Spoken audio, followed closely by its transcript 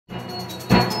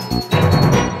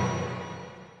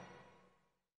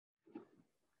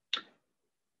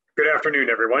Good afternoon,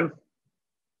 everyone.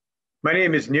 My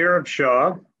name is Nirav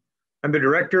Shah. I'm the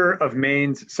director of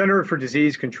Maine's Center for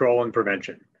Disease Control and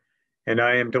Prevention. And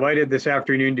I am delighted this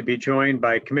afternoon to be joined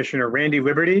by Commissioner Randall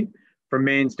Liberty from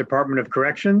Maine's Department of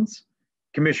Corrections,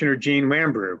 Commissioner Jeanne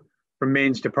Lambrew from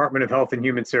Maine's Department of Health and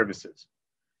Human Services.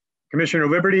 Commissioner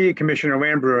Liberty, Commissioner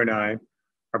Lambrew, and I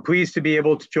are pleased to be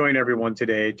able to join everyone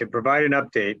today to provide an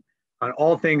update on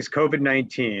all things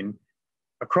COVID-19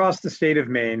 across the state of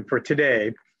Maine for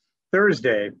today,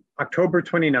 Thursday, October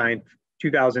 29th,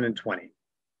 2020.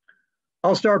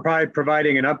 I'll start by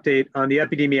providing an update on the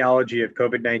epidemiology of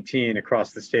COVID-19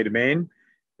 across the state of Maine,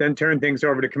 then turn things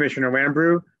over to Commissioner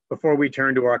Lambrew before we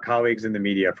turn to our colleagues in the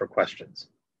media for questions.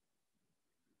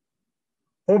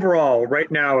 Overall, right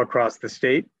now across the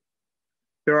state,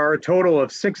 there are a total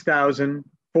of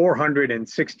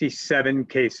 6,467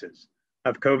 cases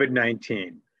of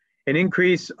COVID-19, an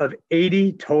increase of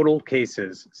 80 total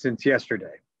cases since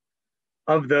yesterday.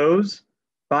 Of those,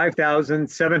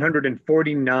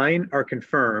 5,749 are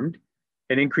confirmed,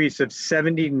 an increase of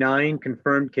 79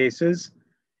 confirmed cases,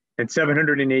 and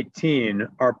 718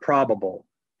 are probable,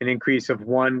 an increase of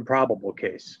 1 probable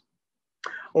case.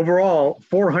 Overall,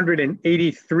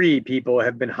 483 people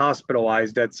have been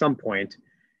hospitalized at some point.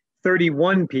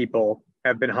 31 people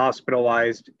have been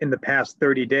hospitalized in the past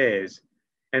 30 days.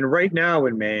 And right now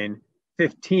in Maine,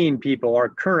 15 people are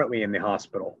currently in the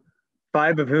hospital,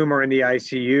 5 of whom are in the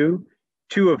ICU,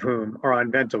 2 of whom are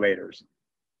on ventilators.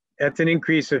 That's an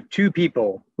increase of 2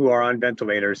 people who are on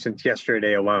ventilators since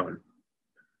yesterday alone.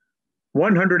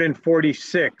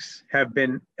 146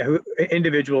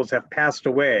 individuals have passed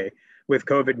away with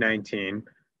COVID-19,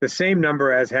 the same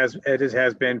number as it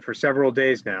has been for several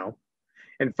days now,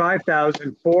 and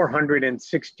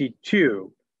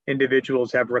 5,462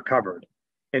 individuals have recovered,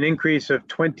 an increase of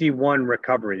 21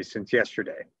 recoveries since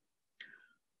yesterday.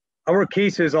 Our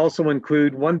cases also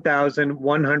include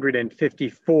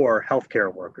 1,154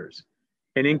 healthcare workers,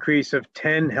 an increase of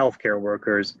 10 healthcare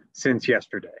workers since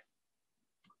yesterday.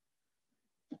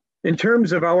 In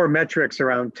terms of our metrics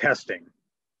around testing,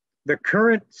 the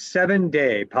current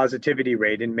 7-day positivity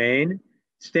rate in Maine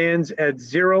stands at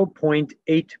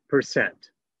 0.8%.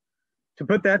 To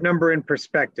put that number in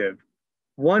perspective,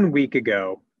 1 week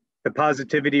ago, the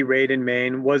positivity rate in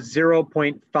Maine was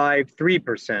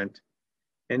 0.53%,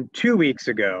 and 2 weeks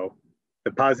ago,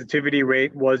 the positivity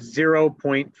rate was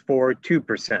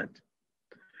 0.42%.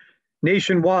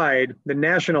 Nationwide, the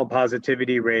national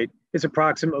positivity rate is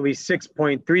approximately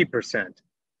 6.3%,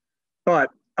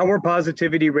 but our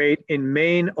positivity rate in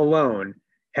Maine alone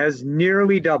has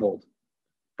nearly doubled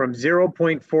from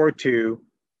 0.42 to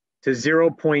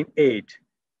 0.8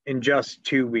 in just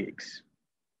 2 weeks.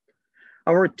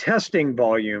 Our testing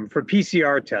volume for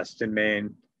PCR tests in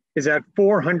Maine is at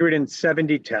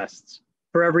 470 tests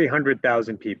for every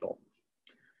 100,000 people.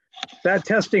 That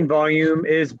testing volume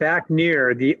is back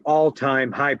near the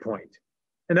all-time high point,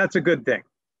 and that's a good thing.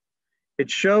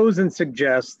 It shows and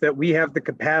suggests that we have the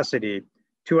capacity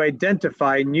to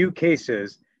identify new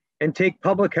cases and take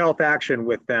public health action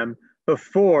with them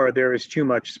before there is too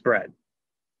much spread.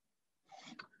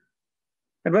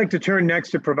 I'd like to turn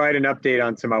next to provide an update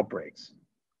on some outbreaks.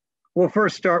 We'll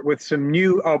first start with some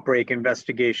new outbreak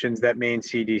investigations that Maine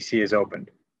CDC has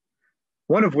opened.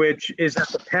 One of which is at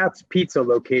the Pat's Pizza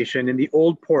location in the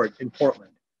Old Port in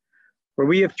Portland, where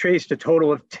we have traced a total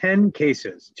of 10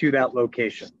 cases to that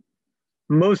location.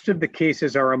 Most of the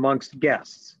cases are amongst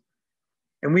guests.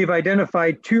 And we've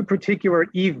identified 2 particular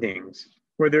evenings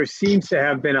where there seems to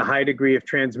have been a high degree of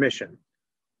transmission.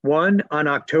 One on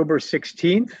October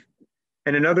 16th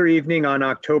and another evening on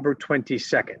October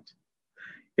 22nd.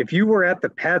 If you were at the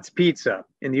Pat's Pizza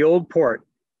in the Old Port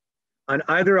on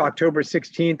either October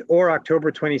 16th or October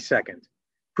 22nd,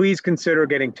 please consider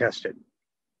getting tested.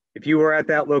 If you were at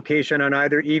that location on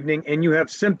either evening and you have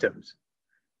symptoms,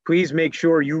 please make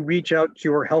sure you reach out to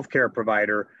your healthcare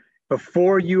provider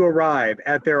before you arrive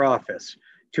at their office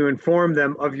to inform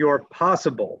them of your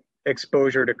possible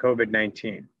exposure to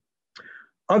COVID-19.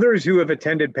 Others who have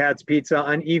attended Pat's Pizza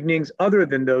on evenings other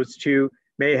than those 2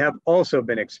 may have also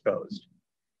been exposed.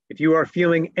 If you are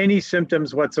feeling any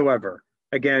symptoms whatsoever,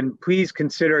 again, please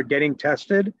consider getting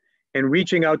tested and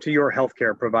reaching out to your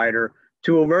healthcare provider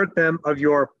to alert them of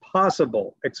your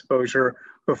possible exposure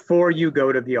before you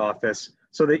go to the office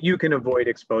so that you can avoid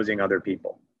exposing other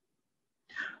people.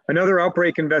 Another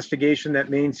outbreak investigation that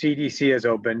Maine CDC has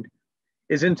opened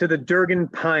is into the Durgan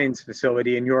Pines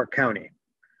facility in York County,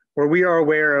 where we are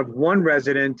aware of 1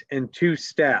 resident and 2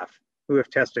 staff who have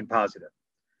tested positive.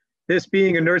 This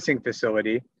being a nursing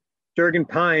facility, Durgan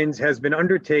Pines has been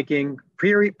undertaking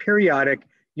periodic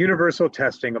universal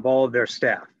testing of all of their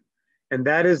staff. and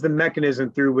that is the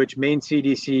mechanism through which Maine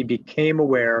CDC became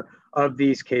aware of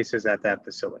these cases at that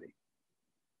facility.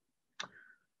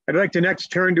 I'd like to next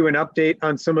turn to an update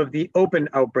on some of the open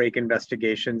outbreak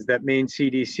investigations that Maine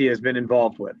CDC has been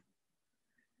involved with.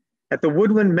 At the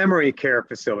Woodland Memory Care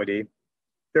Facility,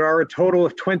 there are a total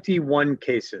of 21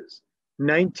 cases,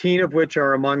 19 of which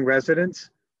are among residents,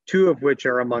 2 of which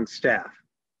are among staff.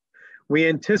 We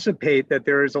anticipate that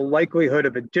there is a likelihood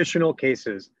of additional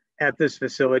cases at this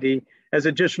facility as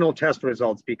additional test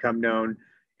results become known,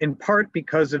 in part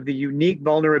because of the unique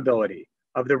vulnerability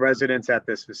of the residents at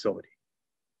this facility.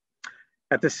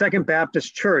 At the Second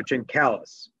Baptist Church in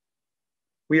Calais,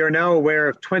 we are now aware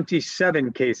of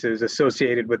 27 cases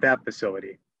associated with that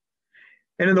facility.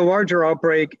 And in the larger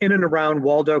outbreak in and around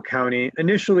Waldo County,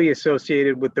 initially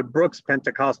associated with the Brooks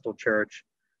Pentecostal Church,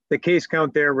 the case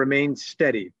count there remains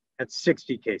steady at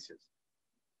 60 cases.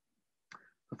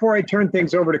 Before I turn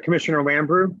things over to Commissioner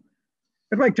Lambrew,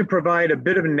 I'd like to provide a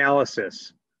bit of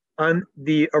analysis on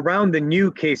around the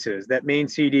new cases that Maine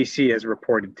CDC has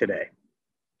reported today.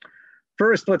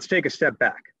 First, let's take a step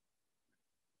back.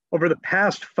 Over the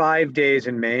past 5 days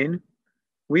in Maine,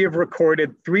 we have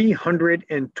recorded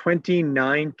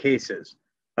 329 cases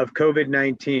of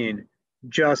COVID-19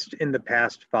 just in the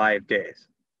past 5 days.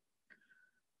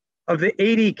 Of the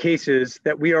 80 cases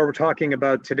that we are talking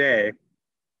about today,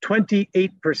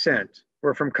 28%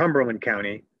 were from Cumberland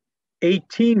County,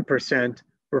 18%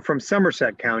 were from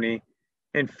Somerset County,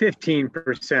 and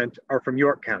 15% are from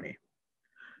York County.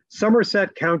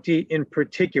 Somerset County in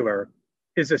particular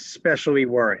is especially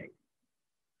worrying.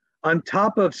 On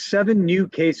top of 7 new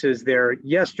cases there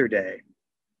yesterday,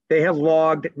 they have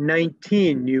logged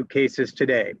 19 new cases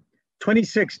today,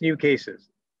 26 new cases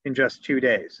in just 2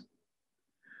 days.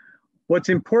 What's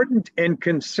important and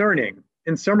concerning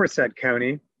in Somerset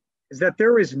County is that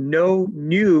there is no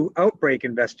new outbreak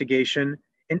investigation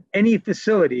in any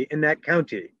facility in that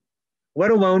county,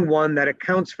 let alone one that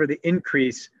accounts for the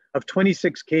increase of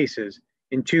 26 cases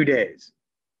in 2 days.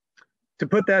 To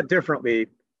put that differently,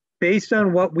 based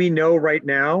on what we know right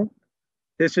now,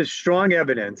 this is strong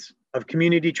evidence of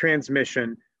community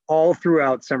transmission all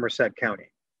throughout Somerset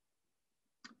County.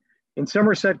 In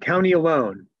Somerset County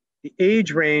alone, the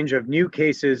age range of new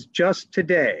cases just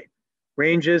today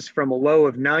ranges from a low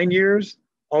of 9 years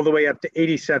all the way up to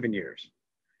 87 years.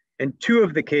 And 2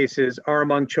 of the cases are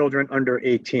among children under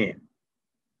 18.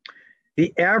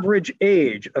 The average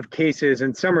age of cases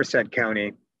in Somerset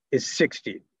County is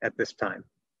 60 at this time.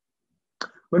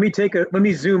 Let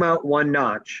me zoom out one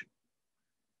notch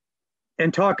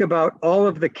and talk about all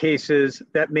of the cases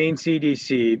that Maine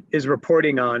CDC is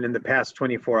reporting on in the past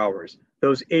 24 hours,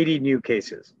 those 80 new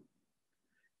cases.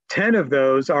 10 of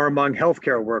those are among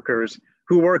healthcare workers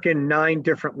who work in 9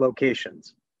 different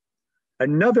locations.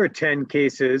 Another 10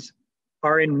 cases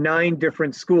are in 9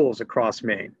 different schools across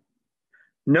Maine.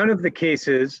 None of the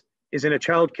cases is in a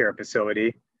childcare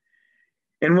facility.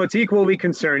 And what's equally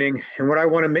concerning, and what I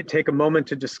want to take a moment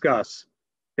to discuss,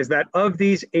 is that of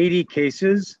these 80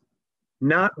 cases,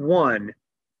 not one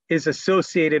is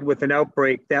associated with an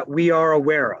outbreak that we are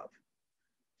aware of.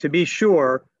 To be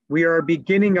sure, we are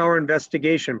beginning our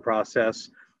investigation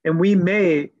process, and we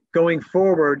may, going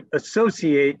forward,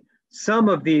 associate some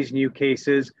of these new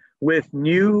cases with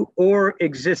new or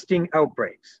existing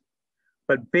outbreaks.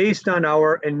 But based on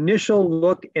our initial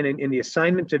look in the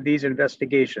assignment of these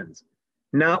investigations,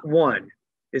 not one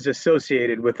is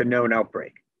associated with a known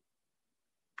outbreak.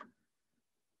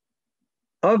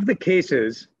 Of the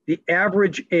cases, the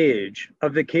average age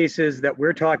of the cases that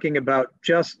we're talking about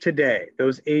just today,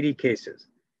 those 80 cases,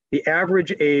 the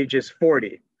average age is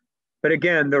 40. But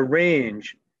again, the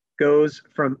range goes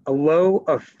from a low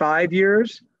of 5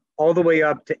 years all the way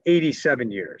up to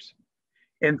 87 years.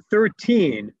 And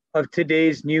 13 of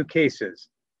today's new cases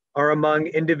are among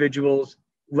individuals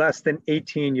less than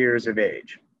 18 years of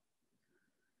age.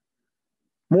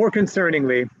 More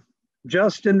concerningly,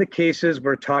 just in the cases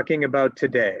we're talking about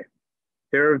today,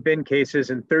 there have been cases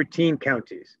in 13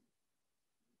 counties.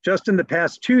 Just in the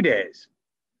past 2 days,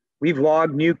 we've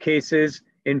logged new cases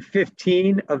in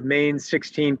 15 of Maine's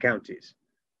 16 counties,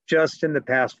 just in the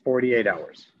past 48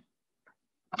 hours.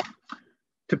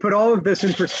 To put all of this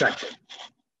in perspective,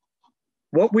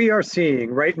 what we are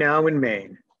seeing right now in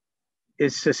Maine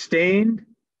is sustained,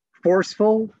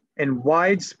 forceful, and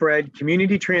widespread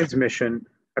community transmission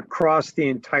across the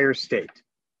entire state.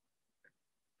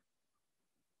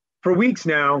 For weeks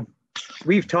now,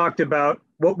 we've talked about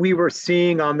what we were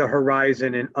seeing on the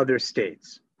horizon in other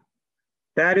states.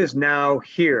 That is now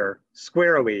here,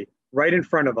 squarely, right in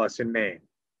front of us in Maine.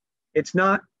 It's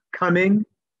not coming,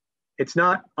 it's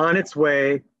not on its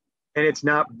way, and it's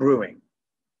not brewing.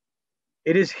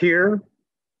 It is here,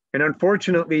 and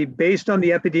unfortunately, based on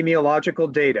the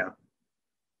epidemiological data,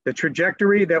 the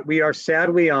trajectory that we are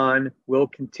sadly on will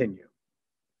continue.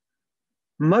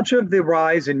 Much of the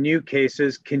rise in new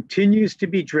cases continues to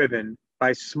be driven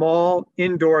by small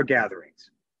indoor gatherings.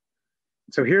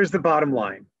 So here's the bottom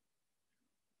line.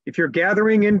 If you're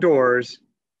gathering indoors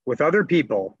with other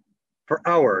people for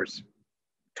hours,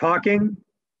 talking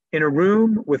in a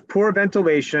room with poor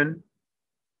ventilation,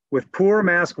 with poor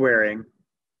mask wearing,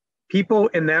 people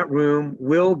in that room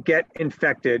will get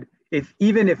infected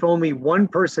even if only one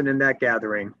person in that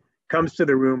gathering comes to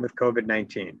the room with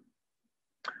COVID-19.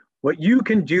 What you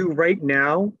can do right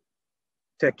now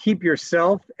to keep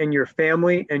yourself and your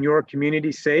family and your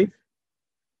community safe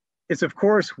is, of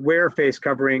course, wear face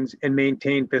coverings and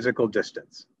maintain physical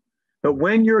distance. But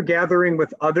when you're gathering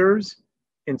with others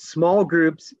in small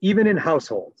groups, even in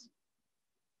households,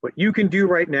 what you can do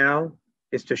right now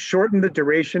is to shorten the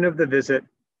duration of the visit,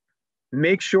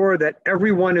 make sure that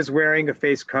everyone is wearing a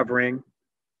face covering,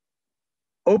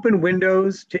 open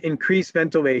windows to increase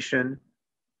ventilation,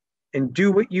 and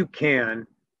do what you can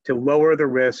to lower the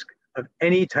risk of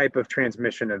any type of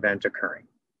transmission event occurring.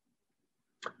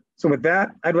 So with that,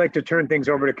 I'd like to turn things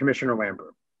over to Commissioner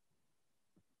Lambrew.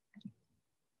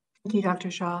 Thank you,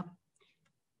 Dr. Shah.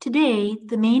 Today,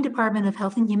 the Maine Department of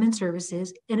Health and Human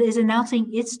Services is announcing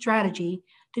its strategy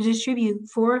to distribute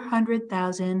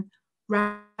 400,000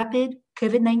 rapid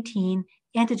COVID-19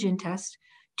 antigen tests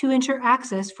to ensure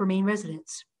access for Maine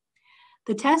residents.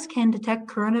 The test can detect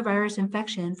coronavirus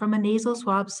infection from a nasal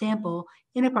swab sample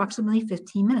in approximately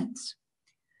 15 minutes.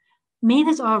 Maine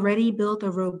has already built a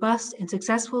robust and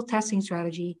successful testing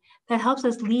strategy that helps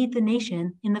us lead the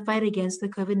nation in the fight against the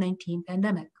COVID-19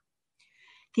 pandemic.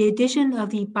 The addition of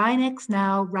the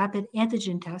BinaxNOW rapid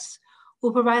antigen tests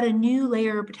will provide a new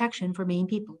layer of protection for Maine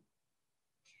people.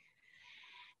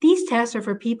 These tests are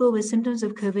for people with symptoms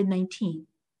of COVID-19.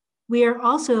 We are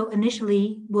also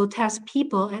initially will test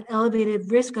people at elevated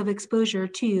risk of exposure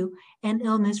to and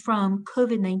illness from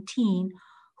COVID-19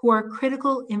 who are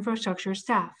critical infrastructure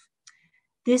staff.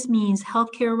 This means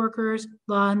healthcare workers,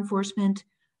 law enforcement,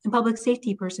 and public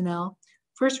safety personnel,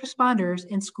 first responders,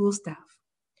 and school staff.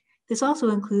 This also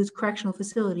includes correctional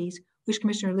facilities, which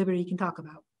Commissioner Liberty can talk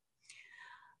about.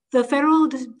 The federal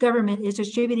government is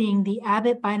distributing the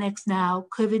Abbott BinaxNOW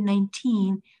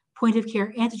COVID-19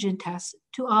 point-of-care antigen tests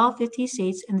to all 50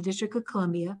 states and the District of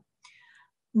Columbia.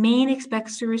 Maine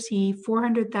expects to receive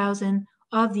 400,000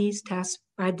 of these tests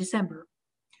by December.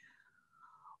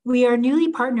 We are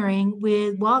newly partnering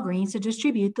with Walgreens to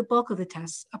distribute the bulk of the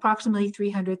tests, approximately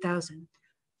 300,000,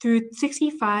 through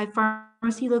 65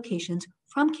 pharmacy locations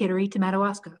from Kittery to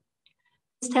Madawaska.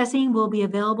 This testing will be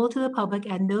available to the public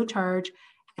at no charge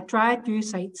at drive-through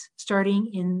sites starting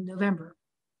in November.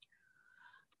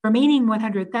 The remaining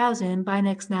 100,000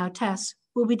 BinaxNOW tests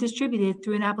will be distributed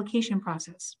through an application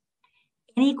process.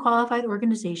 Any qualified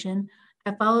organization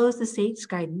that follows the state's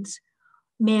guidance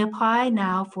may apply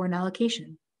now for an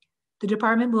allocation. The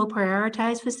department will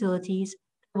prioritize facilities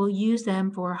that will use them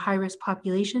for high-risk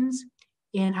populations,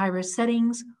 in high-risk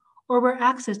settings, or where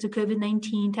access to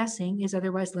COVID-19 testing is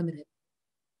otherwise limited.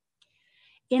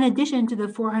 In addition to the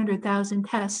 400,000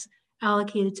 tests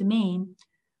allocated to Maine,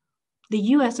 the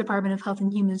U.S. Department of Health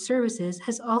and Human Services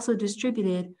has also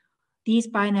distributed these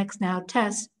BinaxNOW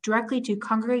tests directly to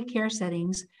congregate care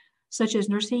settings, such as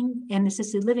nursing and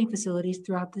assisted living facilities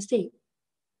throughout the state.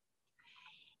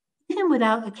 Even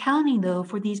without accounting, though,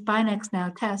 for these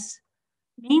BinaxNOW tests,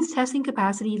 Maine's testing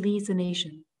capacity leads the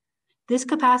nation. This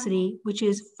capacity, which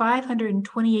is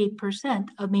 528%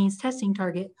 of Maine's testing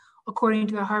target, according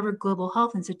to the Harvard Global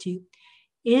Health Institute,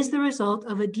 is the result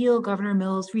of a deal Governor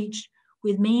Mills reached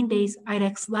with Maine-based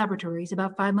IDEXX laboratories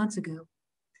about 5 months ago.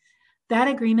 That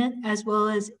agreement, as well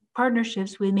as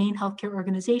partnerships with Maine healthcare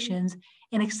organizations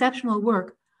and exceptional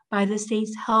work by the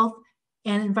state's Health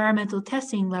and Environmental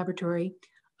Testing Laboratory,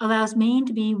 allows Maine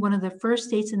to be one of the first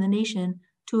states in the nation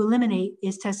to eliminate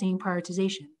its testing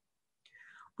prioritization.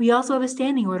 We also have a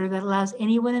standing order that allows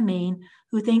anyone in Maine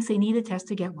who thinks they need a test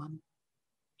to get one.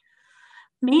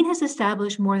 Maine has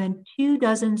established more than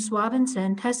 24 swab and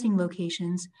send testing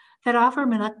locations that offer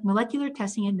molecular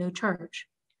testing at no charge.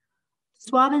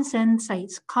 Swab and send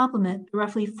sites complement the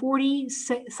roughly 40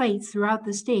 sites throughout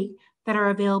the state that are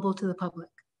available to the public.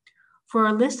 For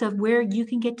a list of where you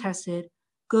can get tested,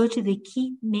 go to the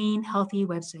Keep Maine Healthy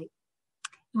website.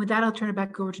 And with that, I'll turn it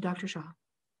back over to Dr. Shah.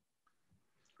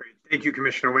 Great, thank you,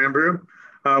 Commissioner Lambrew.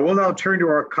 We'll now turn to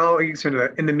our colleagues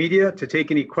in the media to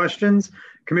take any questions.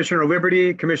 Commissioner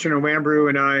Liberty, Commissioner Lambrew,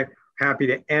 and I are happy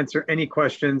to answer any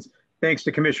questions. Thanks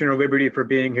to Commissioner Liberty for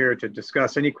being here to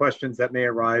discuss any questions that may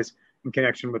arise in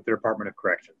connection with the Department of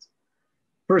Corrections.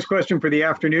 First question for the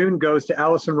afternoon goes to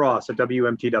Allison Ross at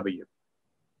WMTW.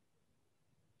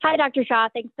 Hi, Dr. Shah.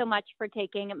 Thanks so much for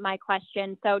taking my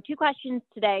question. So 2 questions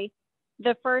today.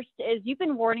 The first is, you've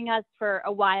been warning us for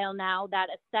a while now that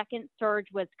a second surge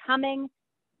was coming.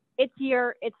 It's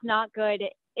here, it's not good.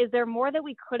 Is there more that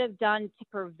we could have done to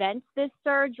prevent this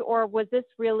surge, or was this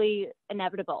really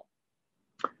inevitable?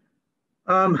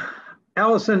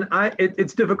 Allison,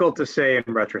 it's difficult to say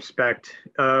in retrospect.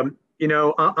 You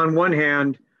know, on one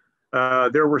hand,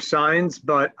 there were signs,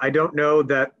 but I don't know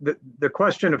that the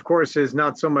question, of course, is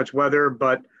not so much whether,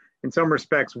 but in some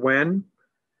respects, when.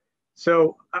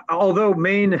 So although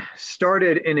Maine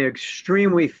started in an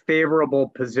extremely favorable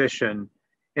position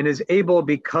and is able,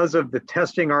 because of the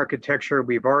testing architecture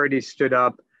we've already stood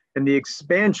up and the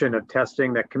expansion of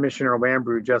testing that Commissioner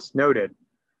Lambrew just noted,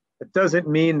 it doesn't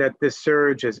mean that this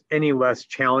surge is any less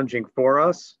challenging for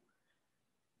us.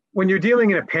 When you're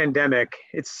dealing in a pandemic,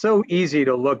 it's so easy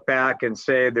to look back and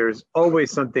say there's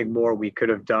always something more we could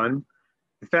have done.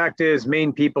 The fact is,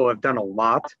 Maine people have done a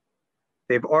lot.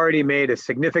 They've already made a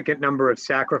significant number of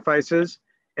sacrifices,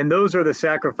 and those are the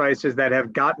sacrifices that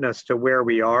have gotten us to where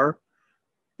we are.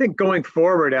 I think going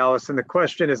forward, Allison, the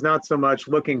question is not so much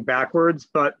looking backwards,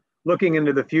 but looking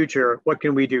into the future, what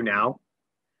can we do now?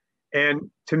 And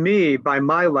to me, by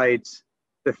my lights,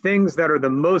 the things that are the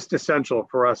most essential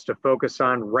for us to focus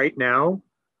on right now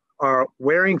are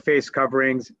wearing face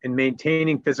coverings and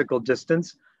maintaining physical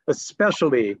distance,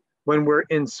 especially when we're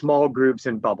in small groups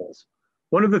and bubbles.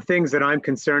 One of the things that I'm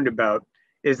concerned about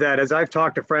is that as I've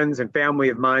talked to friends and family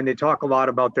of mine, they talk a lot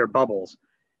about their bubbles.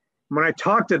 When I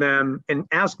talk to them and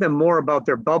ask them more about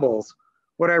their bubbles,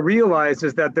 what I realize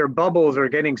is that their bubbles are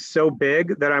getting so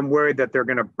big that I'm worried that they're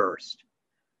going to burst.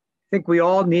 I think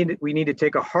we need to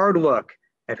take a hard look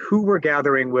at who we're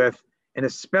gathering with, and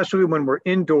especially when we're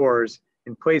indoors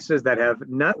in places that have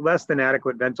not less than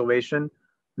adequate ventilation,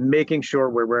 making sure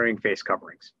we're wearing face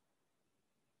coverings.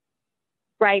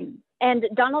 Right. And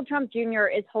Donald Trump Jr.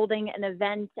 is holding an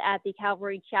event at the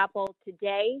Calvary Chapel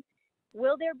today.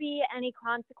 Will there be any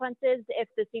consequences if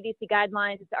the CDC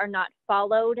guidelines are not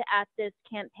followed at this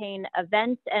campaign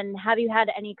event? And have you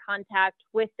had any contact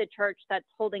with the church that's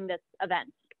holding this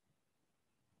event?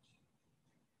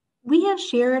 We have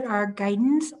shared our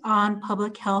guidance on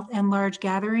public health and large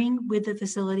gathering with the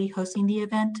facility hosting the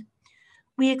event.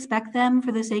 We expect them,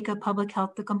 for the sake of public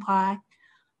health, to comply,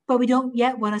 but we don't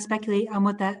yet want to speculate on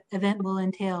what that event will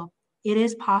entail. It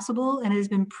is possible, and it has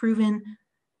been proven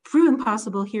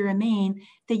possible here in Maine,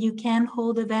 that you can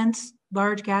hold events,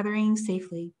 large gatherings,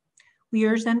 safely. We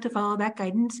urge them to follow that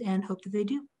guidance and hope that they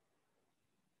do.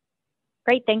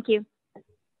 Great, thank you.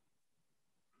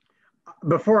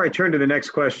 Before I turn to the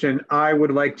next question, I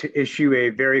would like to issue a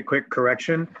very quick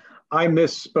correction. I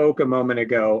misspoke a moment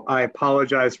ago. I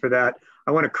apologize for that.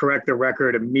 I want to correct the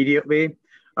record immediately.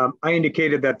 I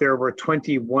indicated that there were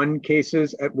 21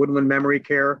 cases at Woodland Memory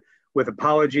Care. With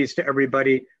apologies to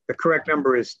everybody, the correct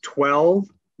number is 12,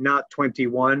 not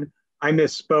 21. I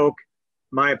misspoke.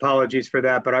 My apologies for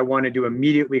that, but I wanted to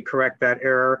immediately correct that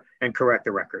error and correct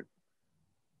the record.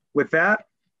 With that,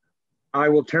 I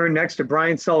will turn next to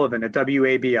Brian Sullivan at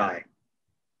WABI.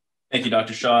 Thank you,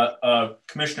 Dr. Shah.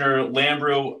 Commissioner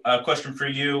Lambrew, a question for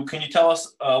you. Can you tell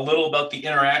us a little about the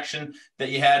interaction that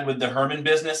you had with the Herman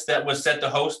business that was set to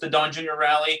host the Don Jr.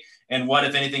 rally, and what,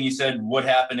 if anything, you said would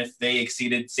happen if they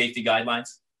exceeded safety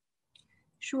guidelines?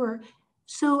 Sure.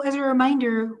 So as a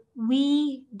reminder,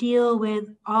 we deal with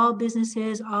all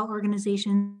businesses, all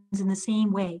organizations in the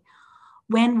same way.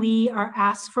 When we are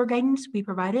asked for guidance, we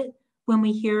provide it. When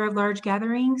we hear of large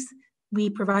gatherings, we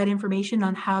provide information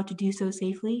on how to do so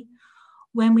safely.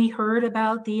 When we heard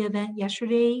about the event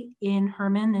yesterday in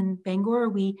Herman and Bangor,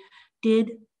 we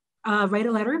did write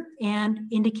a letter and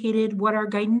indicated what our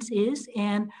guidance is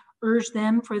and urged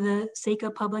them, for the sake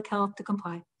of public health, to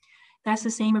comply. That's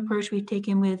the same approach we've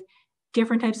taken with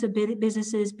different types of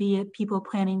businesses, be it people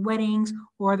planning weddings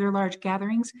or other large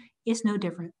gatherings. It's no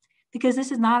different, because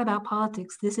this is not about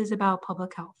politics. This is about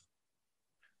public health.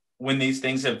 When these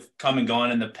things have come and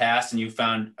gone in the past and you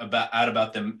found out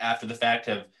about them after the fact,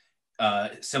 have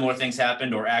similar things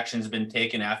happened or actions been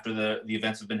taken after the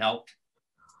events have been held?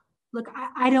 Look,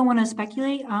 I don't want to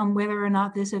speculate on whether or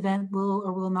not this event will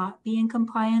or will not be in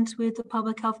compliance with the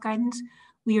public health guidance.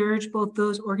 We urge both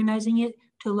those organizing it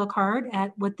to look hard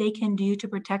at what they can do to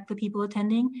protect the people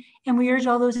attending. And we urge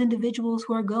all those individuals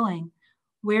who are going,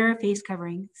 wear a face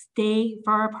covering, stay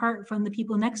far apart from the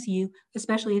people next to you,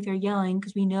 especially if they're yelling,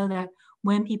 because we know that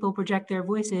when people project their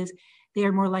voices, they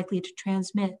are more likely to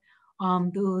transmit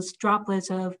those droplets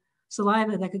of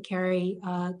saliva that could carry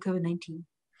COVID-19.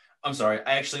 I'm sorry,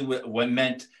 I actually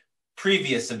meant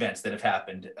previous events that have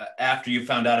happened after you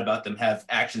found out about them. Have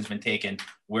actions been taken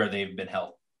where they've been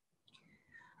held?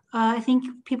 I think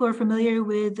people are familiar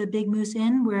with the Big Moose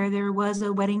Inn, where there was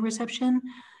a wedding reception.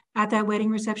 At that wedding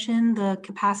reception, the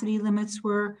capacity limits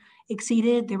were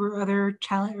exceeded. There were other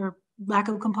challenge or lack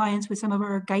of compliance with some of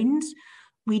our guidance.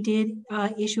 We did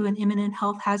issue an imminent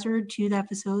health hazard to that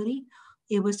facility.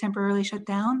 It was temporarily shut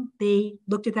down. They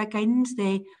looked at that guidance,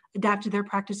 they adapted their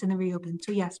practice, and then reopened.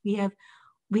 So yes, we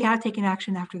have taken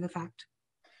action after the fact.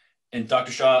 And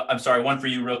Dr. Shah, I'm sorry, one for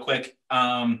you real quick.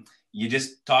 You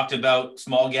just talked about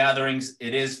small gatherings.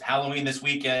 It is Halloween this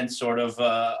weekend, sort of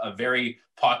a very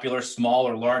popular small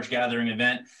or large gathering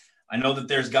event. I know that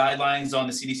there's guidelines on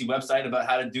the CDC website about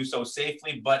how to do so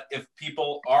safely, but if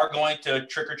people are going to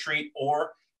trick or treat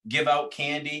or give out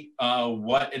candy,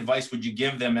 what advice would you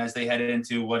give them as they head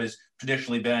into what has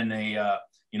traditionally been a,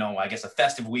 I guess a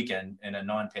festive weekend in a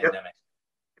non-pandemic? Yep.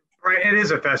 Right, it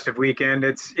is a festive weekend.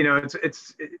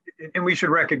 And we should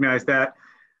recognize that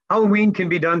Halloween can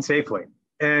be done safely.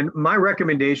 And my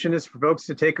recommendation is for folks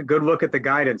to take a good look at the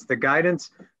guidance. The guidance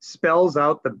spells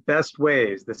out the best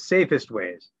ways, the safest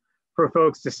ways for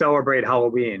folks to celebrate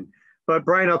Halloween. But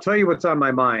Brian, I'll tell you what's on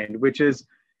my mind, which is,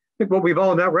 I think what we've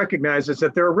all now recognized is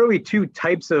that there are really two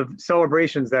types of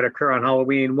celebrations that occur on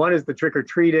Halloween. One is the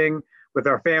trick-or-treating with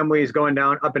our families going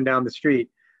up and down the street.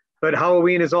 But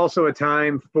Halloween is also a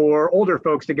time for older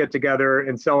folks to get together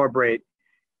and celebrate.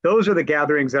 Those are the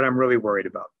gatherings that I'm really worried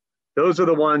about. Those are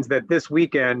the ones that this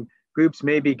weekend groups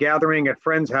may be gathering at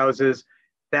friends' houses.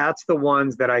 That's the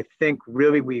ones that I think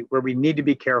really where we need to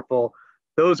be careful.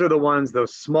 Those are the ones,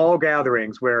 those small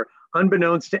gatherings where,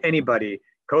 unbeknownst to anybody,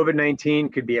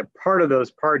 COVID-19 could be a part of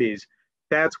those parties.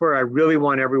 That's where I really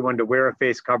want everyone to wear a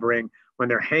face covering when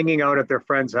they're hanging out at their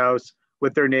friend's house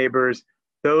with their neighbors.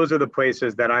 Those are the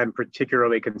places that I'm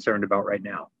particularly concerned about right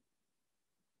now.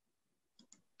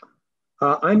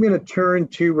 I'm going to turn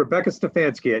to Rebecca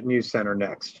Stefanski at News Center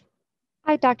next.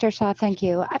 Hi, Dr. Shah. Thank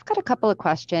you. I've got a couple of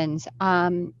questions.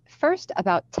 First,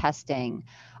 about testing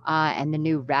and the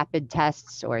new rapid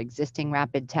tests or existing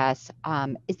rapid tests.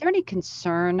 Is there any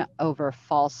concern over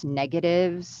false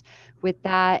negatives with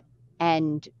that?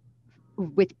 And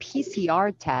with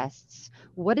PCR tests,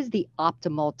 what is the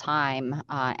optimal time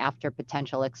after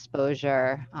potential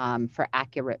exposure for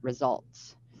accurate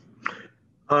results?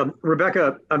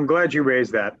 Rebecca, I'm glad you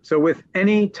raised that. So with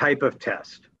any type of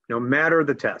test, no matter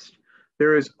the test,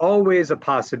 there is always a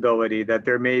possibility that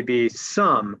there may be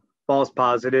some false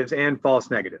positives and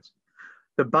false negatives.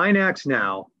 The Binax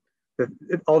now,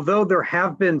 although there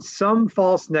have been some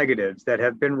false negatives that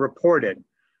have been reported,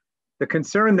 the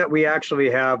concern that we actually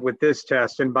have with this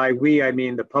test, and by we, I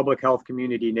mean the public health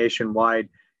community nationwide,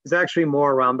 is actually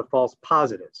more around the false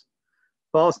positives.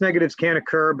 False negatives can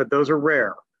occur, but those are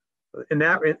rare. And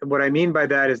what I mean by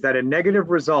that is that a negative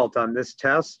result on this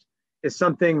test is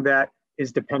something that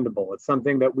is dependable. It's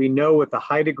something that we know with a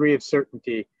high degree of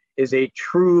certainty is a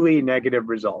truly negative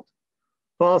result.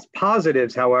 False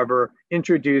positives, however,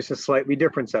 introduce a slightly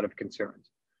different set of concerns.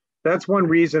 That's one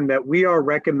reason that we are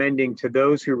recommending to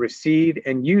those who receive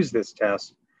and use this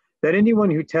test that anyone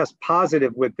who tests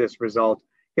positive with this result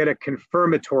get a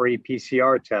confirmatory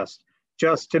PCR test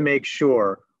just to make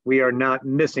sure we are not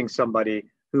missing somebody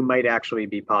who might actually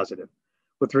be positive.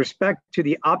 With respect to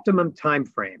the optimum time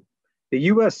frame, the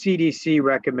US CDC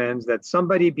recommends that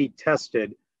somebody be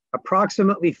tested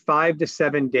approximately 5 to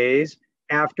 7 days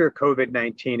after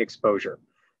COVID-19 exposure.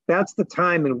 That's the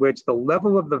time in which the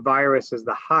level of the virus is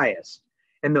the highest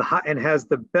and has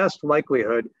the best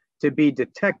likelihood to be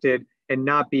detected and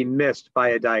not be missed by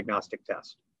a diagnostic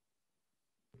test.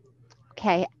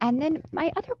 Okay, and then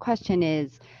my other question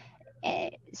is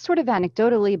sort of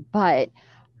anecdotally, but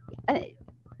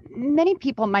many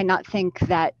people might not think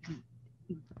that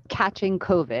catching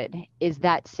COVID is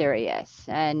that serious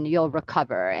and you'll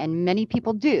recover, and many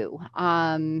people do.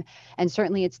 And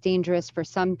certainly it's dangerous for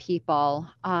some people.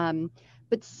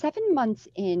 But 7 months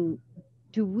in,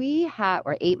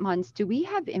 or 8 months, do we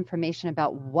have information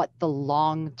about what the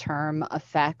long-term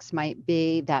effects might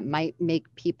be that might make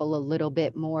people a little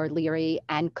bit more leery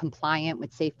and compliant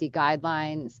with safety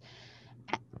guidelines?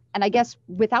 And I guess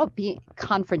without being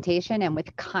confrontation and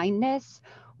with kindness,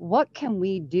 what can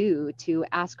we do to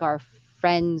ask our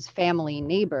friends, family,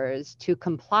 neighbors to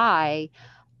comply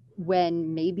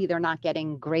when maybe they're not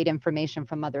getting great information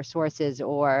from other sources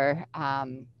or,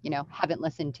 haven't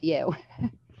listened to you?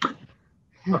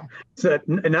 So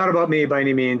not about me by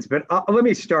any means, but let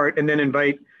me start and then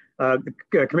invite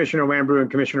Commissioner Lambrew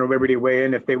and Commissioner Liberty weigh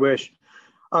in if they wish.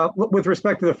 With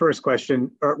respect to the first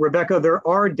question, Rebecca, there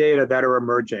are data that are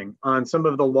emerging on some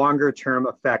of the longer term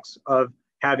effects of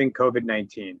having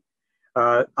COVID-19.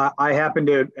 I happen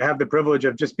to have the privilege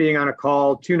of just being on a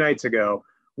call 2 nights ago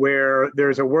where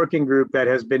there's a working group that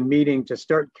has been meeting to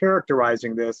start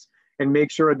characterizing this and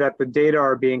make sure that the data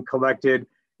are being collected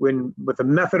with a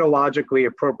methodologically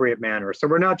appropriate manner. So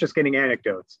we're not just getting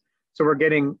anecdotes. So we're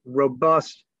getting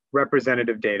robust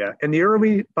representative data. And the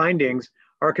early findings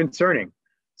are concerning.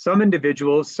 Some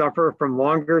individuals suffer from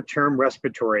longer term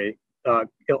respiratory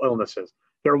illnesses.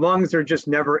 Their lungs are just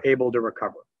never able to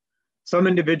recover. Some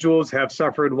individuals have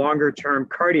suffered longer term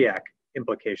cardiac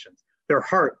implications. Their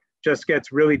heart just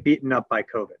gets really beaten up by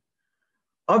COVID.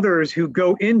 Others who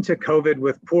go into COVID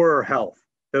with poorer health,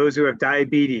 those who have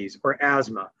diabetes or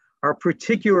asthma, are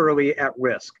particularly at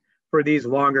risk for these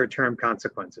longer term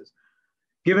consequences.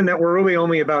 Given that we're really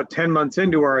only about 10 months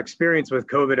into our experience with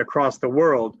COVID across the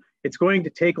world, it's going to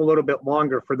take a little bit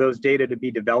longer for those data to be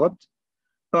developed.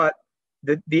 But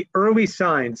the early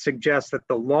signs suggest that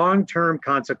the long-term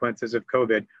consequences of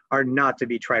COVID are not to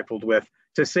be trifled with,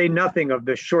 to say nothing of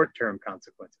the short-term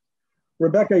consequences.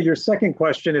 Rebecca, your second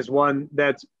question is one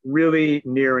that's really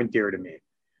near and dear to me.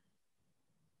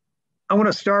 I want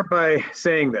to start by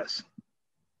saying this.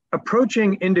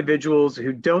 Approaching individuals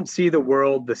who don't see the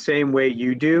world the same way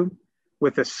you do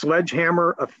with a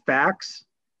sledgehammer of facts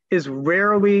is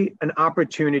rarely an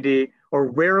opportunity or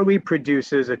rarely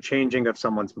produces a changing of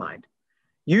someone's mind.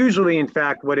 Usually, in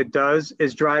fact, what it does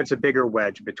is drives a bigger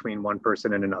wedge between one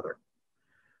person and another.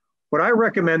 What I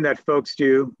recommend that folks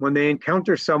do when they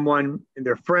encounter someone,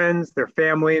 their friends, their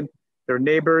family, their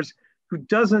neighbors, who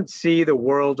doesn't see the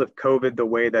world of COVID the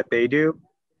way that they do,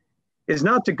 is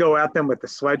not to go at them with the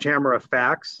sledgehammer of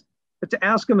facts, but to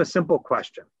ask them a simple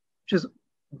question, which is,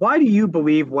 why do you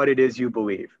believe what it is you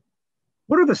believe?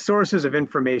 What are the sources of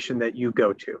information that you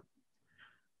go to?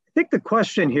 I think the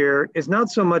question here is not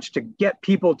so much to get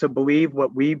people to believe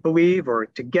what we believe or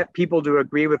to get people to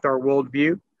agree with our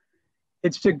worldview.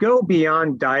 It's to go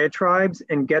beyond diatribes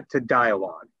and get to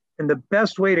dialogue. And the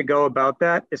best way to go about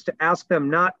that is to ask them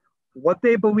not what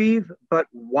they believe, but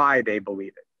why they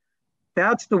believe it.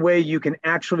 That's the way you can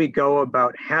actually go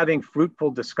about having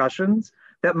fruitful discussions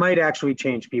that might actually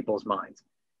change people's minds.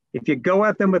 If you go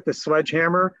at them with the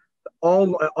sledgehammer,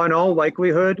 on all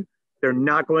likelihood, they're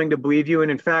not going to believe you. And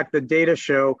in fact, the data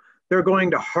show they're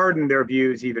going to harden their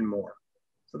views even more.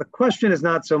 So the question is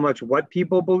not so much what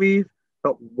people believe,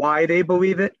 but why they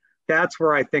believe it. That's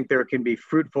where I think there can be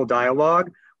fruitful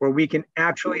dialogue, where we can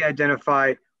actually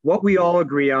identify what we all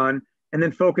agree on and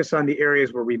then focus on the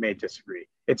areas where we may disagree.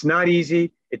 It's not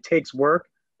easy, it takes work,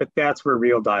 but that's where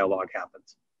real dialogue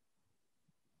happens.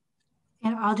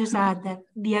 And I'll just add that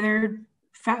the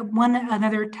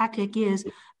another tactic is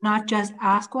not just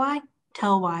ask why,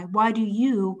 tell why. Why do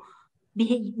you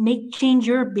change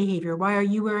your behavior? Why are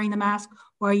you wearing the mask?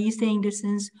 Why are you staying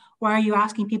distance? Why are you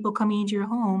asking people coming into your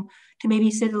home to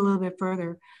maybe sit a little bit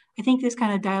further? I think this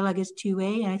kind of dialogue is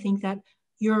two-way, and I think that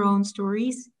your own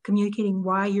stories, communicating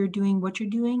why you're doing what you're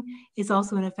doing, is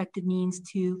also an effective means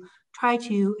to try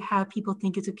to have people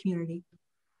think it's a community.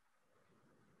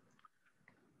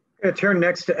 I'm going to turn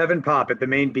next to Evan Popp at the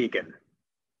Maine Beacon.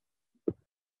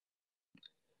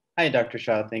 Hi, Dr.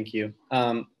 Shah, thank you.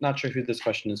 Not sure who this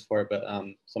question is for, but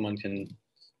someone can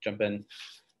jump in.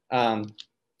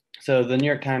 So the New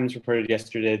York Times reported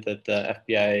yesterday that the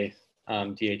FBI,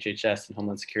 DHHS, and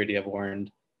Homeland Security have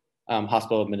warned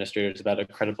hospital administrators about a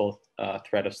credible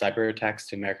threat of cyber attacks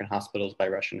to American hospitals by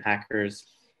Russian hackers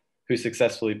who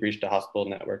successfully breached a hospital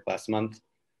network last month.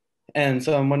 And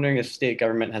so I'm wondering if state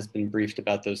government has been briefed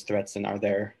about those threats, and are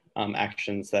there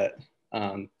actions that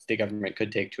state government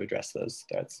could take to address those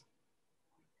threats?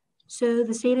 So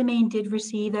the state of Maine did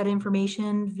receive that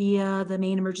information via the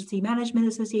Maine Emergency Management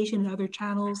Association and other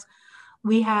channels.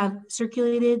 We have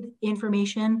circulated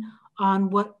information on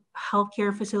what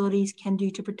healthcare facilities can do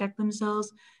to protect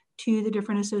themselves to the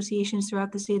different associations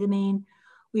throughout the state of Maine.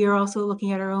 We are also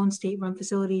looking at our own state-run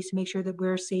facilities to make sure that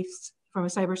we're safe from a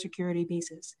cybersecurity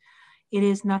basis. It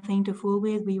is nothing to fool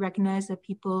with. We recognize that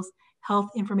people's health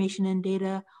information and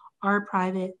data are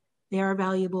private, they are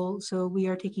valuable, so we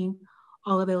are taking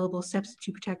all available steps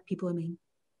to protect people in Maine.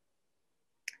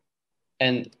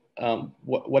 And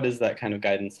what is that kind of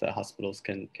guidance that hospitals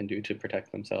can do to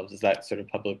protect themselves? Is that sort of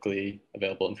publicly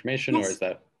available information? Yes. Or is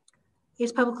that?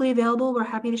 It's publicly available. We're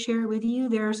happy to share it with you.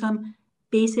 There are some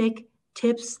basic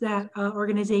tips that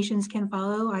organizations can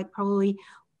follow. I probably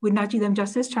would not do them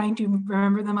justice trying to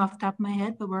remember them off the top of my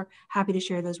head, but we're happy to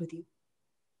share those with you.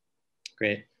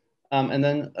 Great. And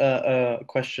then a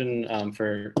question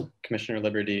for Commissioner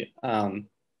Liberty.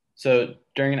 So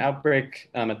during an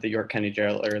outbreak at the York County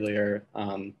Jail earlier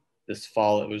this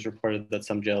fall, it was reported that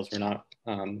some jails were not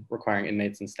requiring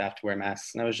inmates and staff to wear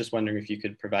masks. And I was just wondering if you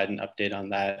could provide an update on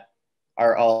that.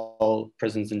 Are all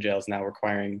prisons and jails now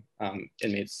requiring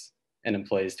inmates and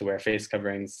employees to wear face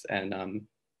coverings? And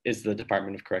is the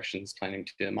Department of Corrections planning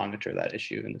to monitor that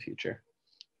issue in the future?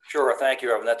 Sure, thank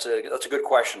you, Evan. That's a good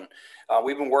question.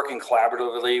 We've been working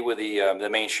collaboratively with the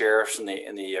Maine sheriffs and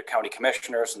the county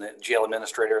commissioners and the jail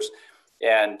administrators,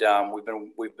 and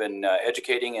we've been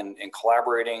educating and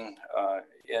collaborating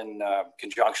in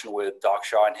conjunction with Doc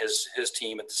Shah and his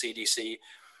team at the CDC.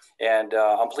 And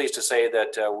I'm pleased to say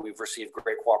that we've received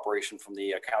great cooperation from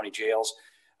the county jails.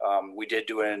 We did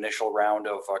do an initial round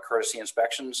of courtesy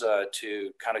inspections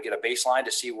to kind of get a baseline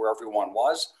to see where everyone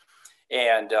was.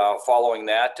 And following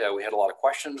that, we had a lot of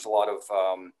questions, a lot of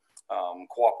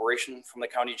cooperation from the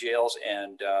county jails.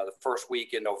 And the first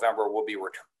week in November, we'll be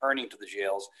returning to the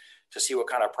jails to see what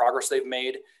kind of progress they've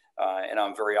made. And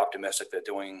I'm very optimistic that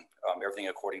doing everything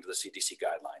according to the CDC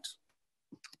guidelines.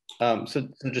 So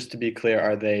just to be clear,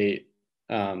 are they,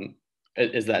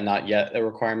 is that not yet a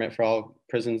requirement for all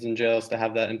prisons and jails to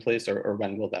have that in place, or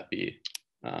when will that be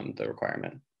the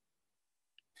requirement?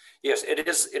 Yes, it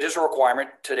is a requirement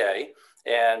today,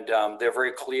 and they're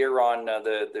very clear on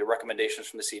the recommendations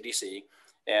from the CDC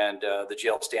and the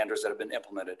jail standards that have been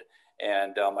implemented.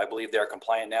 And I believe they're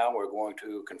compliant now. We're going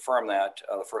to confirm that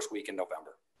the first week in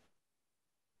November.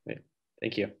 Great.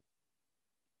 Thank you.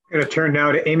 I'm going to turn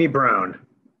now to Amy Brown.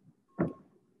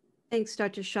 Thanks,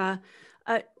 Dr. Shah.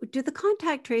 Do the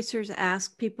contact tracers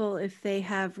ask people if they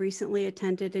have recently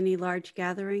attended any large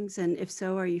gatherings? And if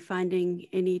so, are you finding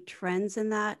any trends in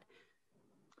that?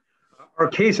 Our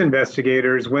case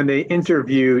investigators, when they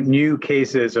interview new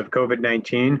cases of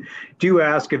COVID-19, do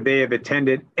ask if they have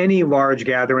attended any large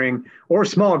gathering or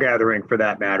small gathering for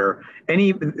that matter.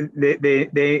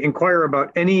 They inquire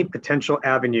about any potential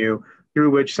avenue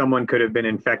through which someone could have been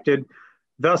infected.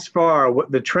 Thus far,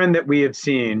 the trend that we have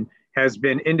seen has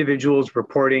been individuals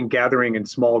reporting gathering in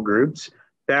small groups.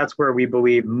 That's where we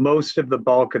believe most of the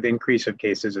bulk of increase of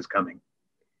cases is coming.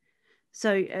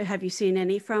 So have you seen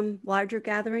any from larger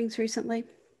gatherings recently?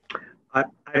 I'd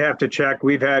have to check.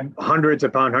 We've had hundreds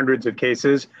upon hundreds of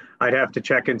cases. I'd have to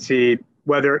check and see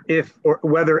whether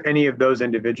any of those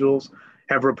individuals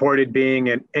have reported being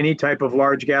in any type of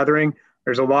large gathering.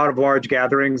 There's a lot of large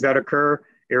gatherings that occur,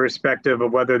 irrespective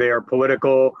of whether they are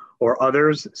political or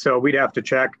others. So we'd have to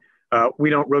check. We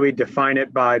don't really define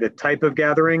it by the type of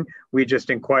gathering. We just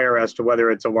inquire as to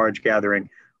whether it's a large gathering.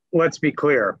 Let's be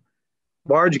clear.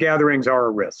 Large gatherings are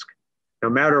a risk. No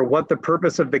matter what the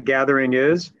purpose of the gathering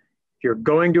is, if you're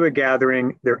going to a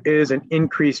gathering, there is an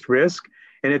increased risk,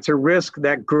 and it's a risk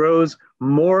that grows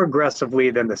more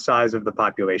aggressively than the size of the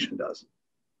population does.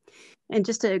 And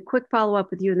just a quick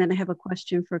follow-up with you, and then I have a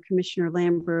question for Commissioner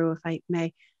Lambrew, if I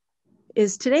may.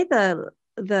 Is today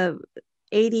the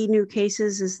 80 new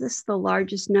cases, is this the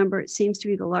largest number? It seems to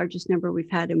be the largest number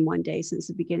we've had in one day since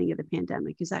the beginning of the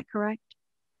pandemic. Is that correct?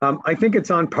 I think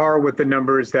it's on par with the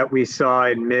numbers that we saw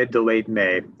in mid to late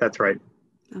May. That's right.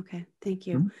 Okay, thank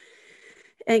you. Mm-hmm.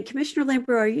 And Commissioner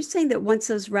Lambrew, are you saying that once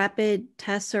those rapid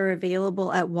tests are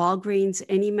available at Walgreens,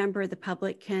 any member of the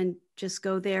public can just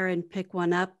go there and pick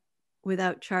one up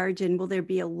without charge? And will there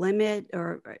be a limit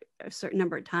or a certain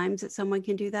number of times that someone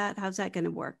can do that? How's that going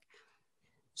to work?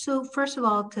 So first of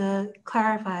all, to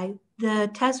clarify,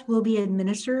 the test will be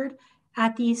administered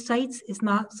at these sites. It's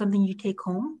not something you take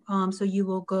home. So you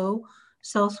will go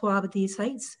self-swab at these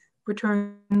sites,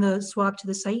 return the swab to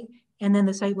the site, and then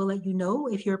the site will let you know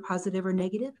if you're positive or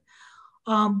negative.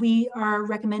 We are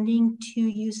recommending 2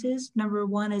 uses. Number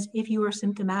 1 is if you are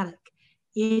symptomatic.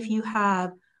 If you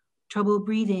have trouble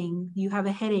breathing, you have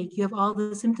a headache, you have all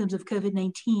the symptoms of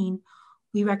COVID-19,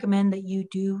 we recommend that you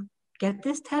do get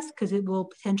this test because it will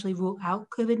potentially rule out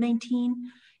COVID-19.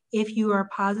 If you are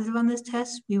positive on this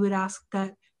test, we would ask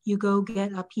that you go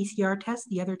get a PCR test,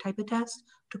 the other type of test,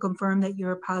 to confirm that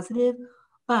you're positive,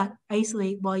 but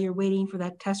isolate while you're waiting for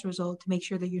that test result to make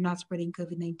sure that you're not spreading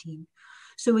COVID-19.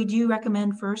 So we do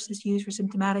recommend first this use for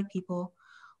symptomatic people.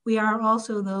 We are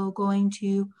also, though, going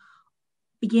to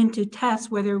begin to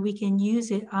test whether we can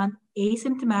use it on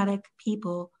asymptomatic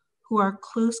people who are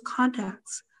close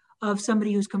contacts of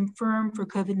somebody who's confirmed for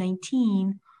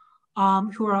COVID-19,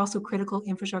 who are also critical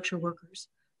infrastructure workers.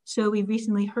 So we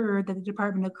recently heard that the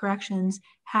Department of Corrections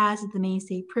has at the Maine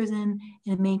State Prison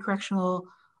and the Maine Correctional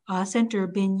Center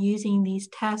been using these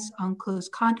tests on close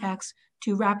contacts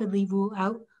to rapidly rule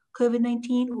out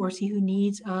COVID-19 or see who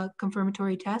needs a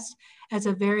confirmatory test as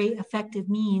a very effective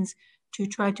means to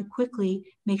try to quickly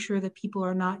make sure that people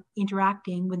are not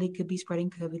interacting when they could be spreading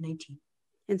COVID-19.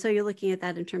 And so you're looking at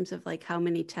that in terms of like how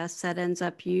many tests that ends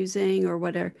up using, or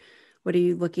what are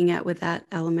you looking at with that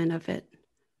element of it?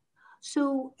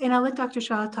 So, and I'll let Dr.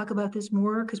 Shah talk about this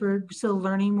more because we're still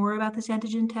learning more about this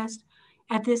antigen test.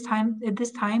 At this time,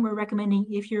 we're recommending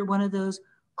if you're one of those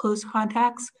close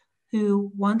contacts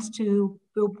who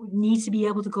needs to be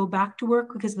able to go back to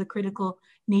work because of the critical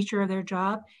nature of their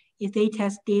job, if they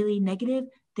test daily negative,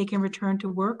 they can return to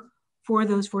work for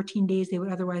those 14 days they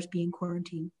would otherwise be in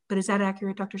quarantine. But is that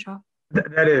accurate, Dr. Shah?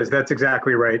 That's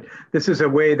exactly right. This is a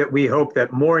way that we hope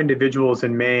that more individuals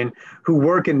in Maine who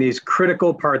work in these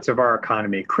critical parts of our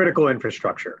economy, critical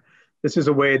infrastructure, this is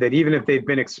a way that even if they've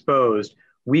been exposed,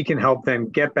 we can help them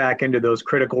get back into those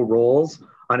critical roles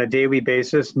on a daily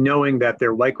basis, knowing that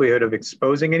their likelihood of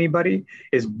exposing anybody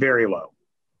is very low.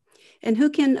 And who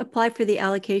can apply for the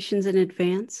allocations in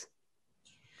advance?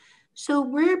 So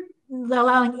we're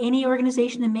allowing any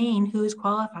organization in Maine who is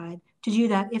qualified to do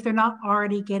that if they're not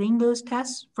already getting those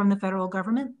tests from the federal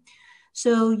government.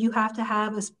 So you have to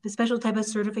have a special type of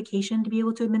certification to be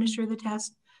able to administer the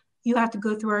test. You have to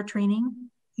go through our training.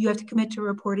 You have to commit to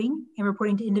reporting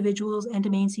to individuals and to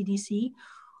Maine CDC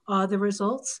the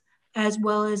results, as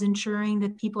well as ensuring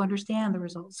that people understand the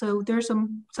results. So there's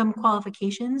some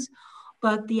qualifications,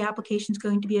 but the application is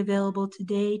going to be available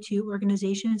today to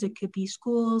organizations. It could be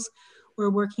schools. We're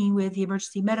working with the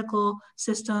emergency medical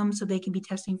system so they can be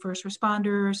testing first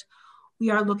responders. We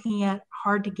are looking at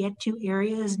hard to get to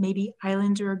areas. Maybe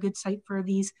islands are a good site for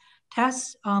these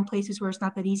tests, places where it's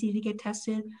not that easy to get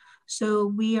tested. So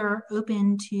we are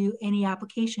open to any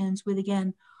applications with,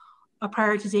 again, a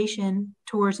prioritization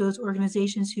towards those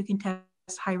organizations who can test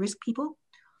high-risk people,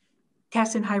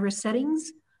 test in high-risk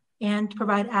settings, and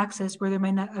provide access where there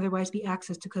might not otherwise be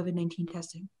access to COVID-19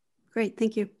 testing. Great,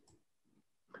 thank you.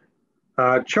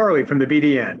 Charlie from the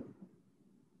BDN.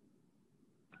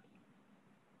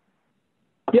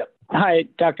 Yep. Hi,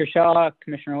 Dr. Shah,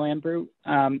 Commissioner Lambrew.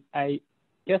 I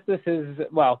guess this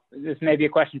may be a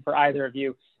question for either of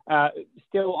you.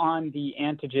 Still on the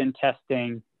antigen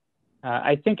testing,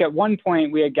 I think at one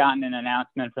point we had gotten an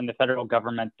announcement from the federal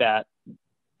government that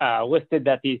listed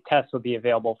that these tests would be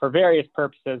available for various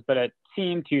purposes, but it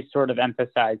seemed to sort of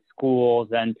emphasize schools.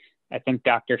 And I think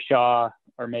Dr. Shah,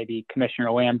 or maybe Commissioner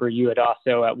Lambrew, you had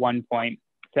also at one point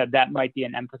said that might be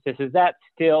an emphasis. Is that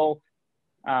still,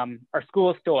 are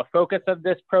schools still a focus of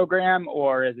this program,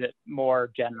 or is it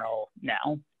more general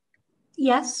now?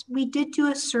 Yes, we did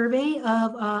do a survey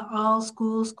of all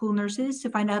school nurses to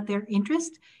find out their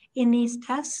interest in these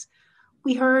tests.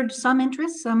 We heard some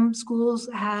interest. Some schools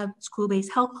have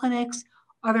school-based health clinics,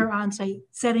 other on-site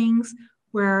settings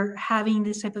where having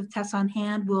this type of test on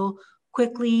hand will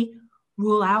quickly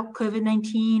rule out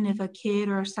COVID-19 if a kid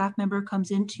or a staff member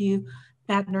comes into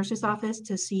that nurse's office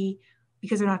to see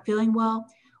because they're not feeling well.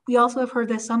 We also have heard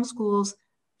that some schools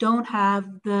don't have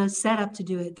the setup to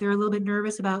do it. They're a little bit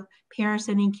nervous about parents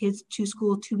sending kids to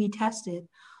school to be tested.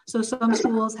 So some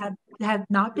schools have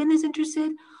not been as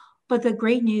interested, but the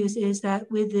great news is that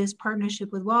with this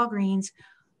partnership with Walgreens,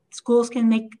 schools can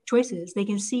make choices. They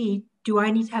can see, do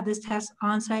I need to have this test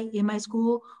on site in my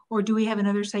school, or do we have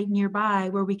another site nearby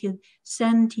where we can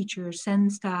send teachers,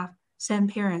 send staff,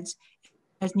 send parents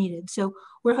as needed. So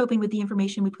we're hoping with the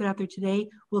information we put out there today,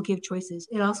 we'll give choices.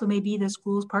 It also may be that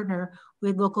schools partner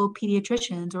with local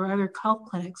pediatricians or other health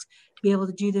clinics to be able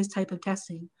to do this type of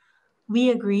testing. We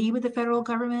agree with the federal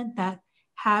government that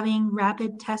having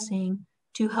rapid testing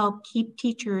to help keep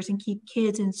teachers and keep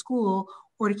kids in school,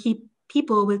 or to keep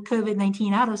people with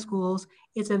COVID-19 out of schools,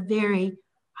 is a very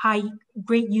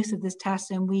great use of this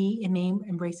test, and we in Maine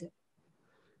embrace it.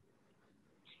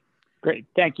 Great,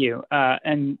 thank you.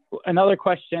 And another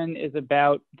question is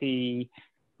about the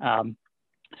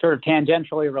sort of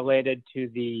tangentially related to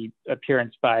the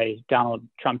appearance by Donald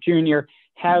Trump Jr.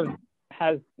 Has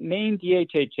Maine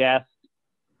DHHS,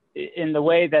 in the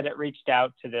way that it reached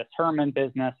out to this Herman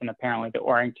business and apparently the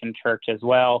Orrington Church as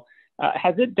well,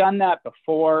 has it done that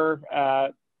before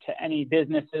to any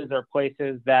businesses or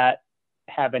places that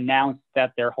have announced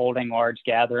that they're holding large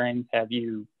gatherings? Have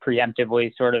you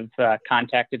preemptively sort of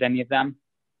contacted any of them?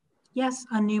 Yes,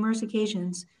 on numerous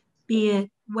occasions, be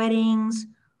it weddings,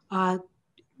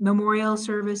 memorial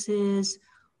services,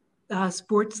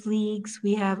 sports leagues.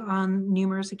 We have on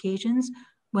numerous occasions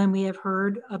when we have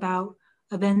heard about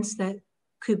events that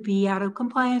could be out of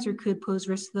compliance or could pose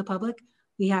risks to the public,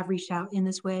 we have reached out in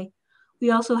this way.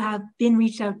 We also have been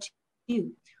reached out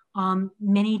to.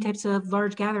 Many types of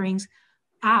large gatherings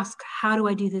ask, how do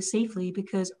I do this safely?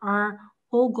 Because our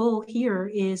whole goal here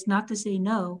is not to say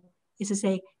no, is to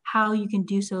say, how you can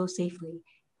do so safely.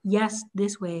 Yes,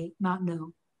 this way, not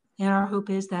no. And our hope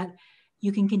is that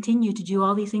you can continue to do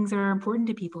all these things that are important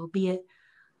to people, be it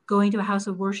going to a house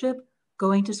of worship,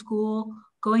 going to school,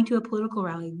 going to a political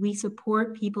rally. We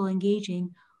support people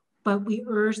engaging, but we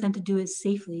urge them to do it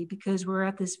safely because we're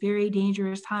at this very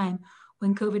dangerous time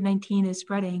when COVID-19 is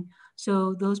spreading.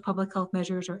 So those public health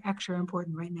measures are extra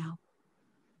important right now.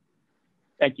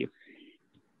 Thank you.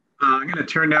 I'm going to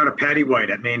turn now to Patty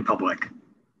White at Maine Public.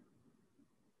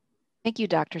 Thank you,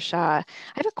 Dr. Shah. I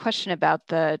have a question about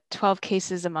the 12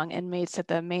 cases among inmates at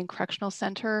the Maine Correctional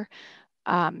Center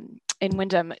in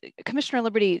Windham. Commissioner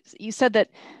Liberty, you said that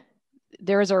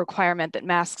there is a requirement that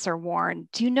masks are worn.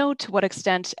 Do you know to what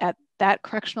extent at that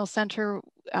correctional center,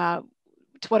 to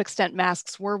what extent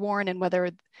masks were worn and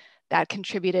whether that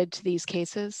contributed to these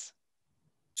cases?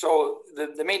 So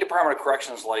the Maine Department of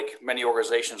Corrections, like many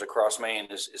organizations across Maine,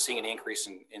 is seeing an increase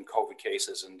in COVID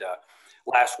cases. And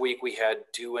last week we had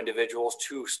two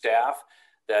staff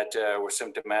that were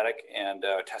symptomatic and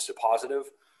tested positive.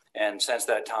 And since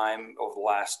that time, over the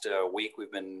last week,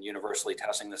 we've been universally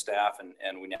testing the staff,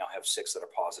 and we now have 6 that are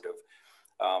positive.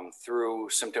 Through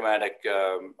symptomatic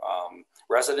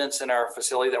residents in our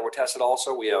facility that were tested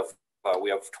also, we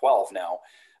have 12 now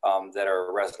that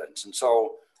are residents. And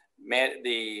so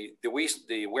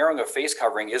the wearing of face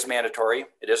covering is mandatory.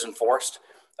 It is enforced.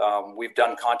 We've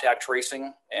done contact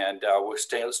tracing, and we're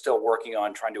still working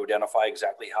on trying to identify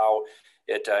exactly how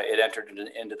it entered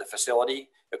into the facility.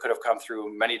 It could have come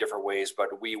through many different ways,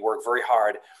 but we work very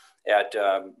hard at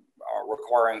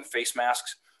requiring face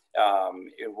masks,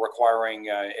 requiring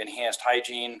enhanced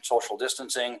hygiene, social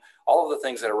distancing, all of the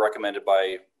things that are recommended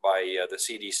by the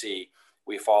CDC.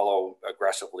 We follow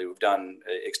aggressively. We've done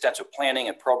extensive planning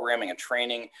and programming and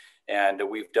training, and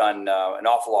we've done an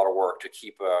awful lot of work to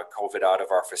keep COVID out of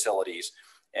our facilities,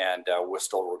 and we're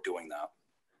still doing that.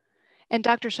 And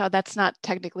Dr. Shah, that's not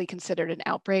technically considered an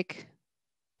outbreak?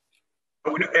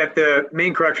 At the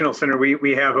Maine Correctional Center,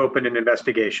 we have opened an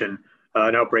investigation,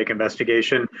 an outbreak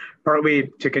investigation, partly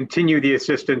to continue the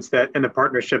assistance and the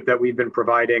partnership that we've been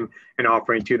providing and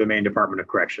offering to the Maine Department of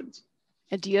Corrections.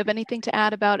 And do you have anything to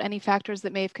add about any factors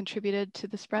that may have contributed to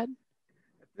the spread?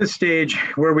 At this stage,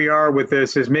 where we are with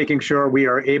this is making sure we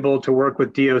are able to work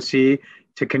with DOC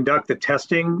to conduct the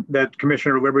testing that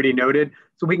Commissioner Liberty noted,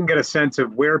 so we can get a sense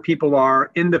of where people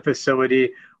are in the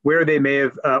facility, where they may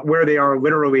have, where they are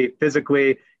literally,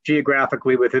 physically,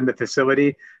 geographically within the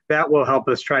facility. That will help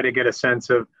us try to get a sense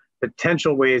of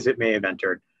potential ways it may have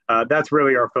entered. That's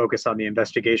really our focus on the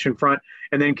investigation front,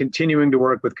 and then continuing to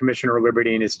work with Commissioner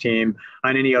Liberty and his team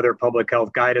on any other public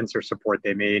health guidance or support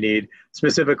they may need,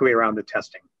 specifically around the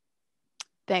testing.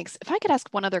 Thanks. If I could ask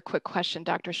one other quick question,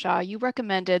 Dr. Shah, you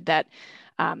recommended that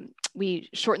we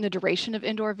shorten the duration of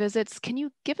indoor visits. Can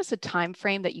you give us a time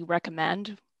frame that you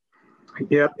recommend?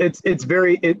 Yeah,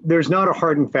 there's not a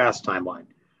hard and fast timeline.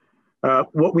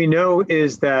 What we know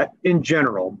is that in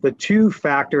general, the 2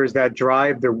 factors that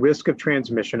drive the risk of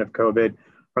transmission of COVID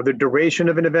are the duration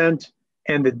of an event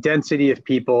and the density of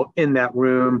people in that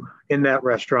room, in that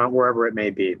restaurant, wherever it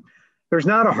may be. There's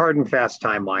not a hard and fast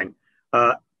timeline.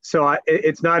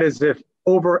 It's not as if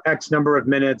over X number of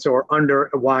minutes or under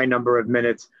Y number of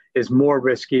minutes is more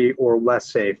risky or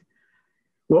less safe.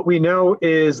 What we know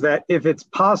is that if it's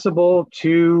possible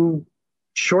to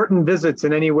shorten visits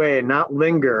in any way and not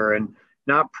linger and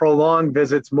not prolong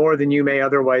visits more than you may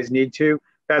otherwise need to,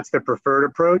 that's the preferred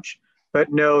approach.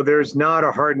 But no, there's not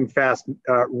a hard and fast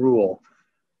rule.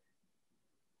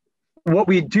 What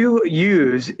we do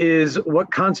use is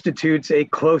what constitutes a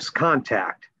close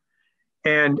contact.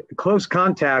 And close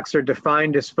contacts are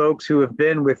defined as folks who have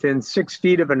been within 6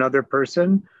 feet of another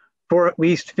person for at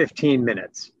least 15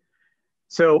 minutes.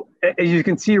 So as you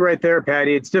can see right there,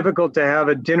 Patty, it's difficult to have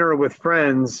a dinner with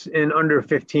friends in under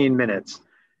 15 minutes.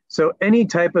 So any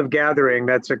type of gathering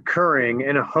that's occurring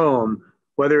in a home,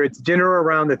 whether it's dinner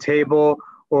around the table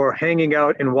or hanging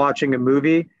out and watching a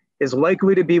movie, is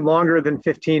likely to be longer than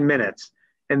 15 minutes.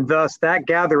 And thus that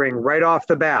gathering right off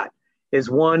the bat is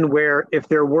one where if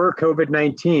there were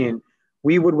COVID-19,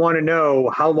 we would want to know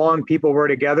how long people were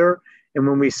together. And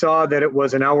when we saw that it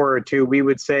was an hour or 2, we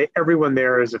would say everyone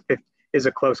there is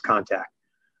a close contact.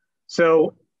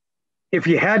 So if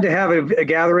you had to have a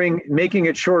gathering, making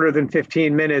it shorter than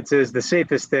 15 minutes is the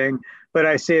safest thing. But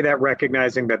I say that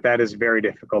recognizing that that is very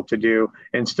difficult to do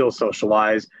and still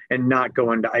socialize and not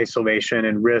go into isolation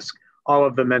and risk all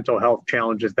of the mental health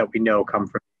challenges that we know come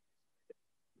from.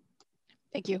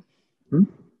 Thank you.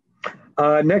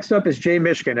 Next up is Jay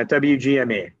Mishkin at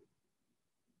WGME.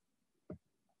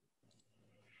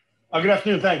 Good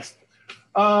afternoon, thanks.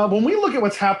 When we look at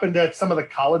what's happened at some of the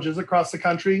colleges across the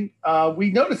country,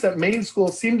 we noticed that Maine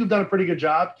schools seem to have done a pretty good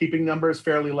job keeping numbers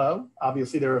fairly low.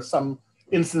 Obviously, there are some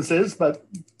instances, but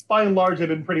by and large, they've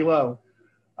been pretty low.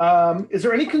 Is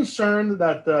there any concern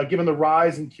that given the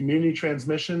rise in community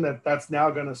transmission, that that's now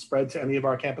going to spread to any of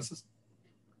our campuses?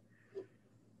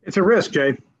 It's a risk,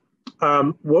 Jay.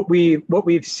 What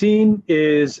we've seen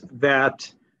is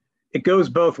that it goes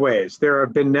both ways. There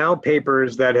have been now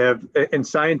papers that have, and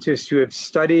scientists who have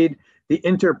studied the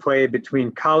interplay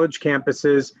between college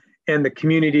campuses and the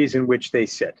communities in which they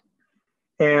sit.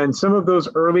 And some of those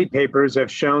early papers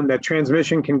have shown that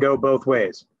transmission can go both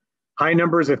ways. High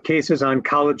numbers of cases on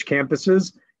college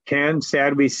campuses can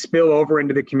sadly spill over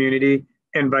into the community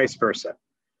and vice versa.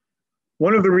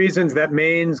 One of the reasons that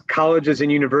Maine's colleges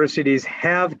and universities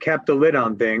have kept a lid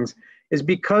on things is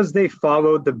because they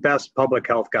followed the best public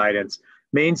health guidance.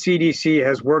 Maine CDC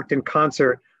has worked in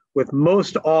concert with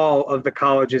most all of the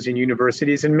colleges and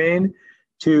universities in Maine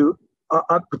to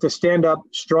stand up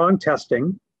strong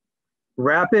testing,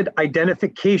 rapid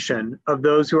identification of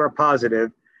those who are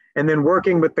positive, and then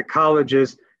working with the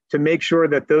colleges to make sure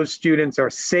that those students are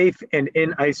safe and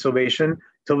in isolation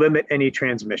to limit any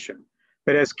transmission.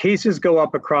 But as cases go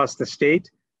up across the state,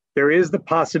 there is the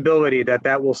possibility that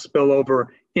that will spill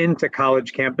over into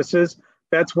college campuses.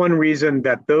 That's one reason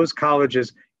that those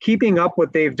colleges, keeping up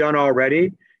what they've done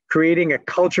already, creating a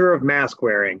culture of mask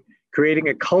wearing, creating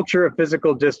a culture of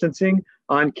physical distancing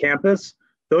on campus,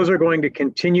 those are going to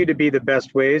continue to be the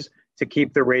best ways to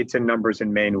keep the rates and numbers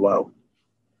in Maine low.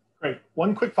 Great.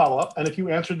 One quick follow-up, and if you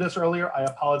answered this earlier, I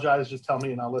apologize, just tell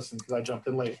me and I'll listen because I jumped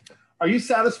in late. Are you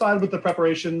satisfied with the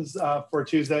preparations for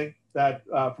Tuesday, that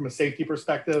from a safety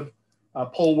perspective,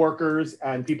 poll workers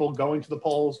and people going to the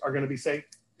polls are going to be safe?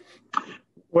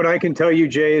 What I can tell you,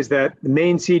 Jay, is that the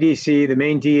Maine CDC, the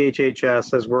Maine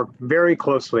DHHS has worked very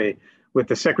closely with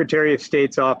the Secretary of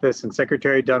State's office and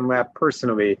Secretary Dunlap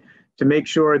personally to make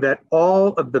sure that all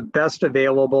of the best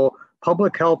available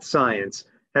public health science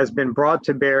has been brought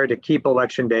to bear to keep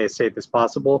Election Day as safe as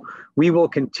possible. We will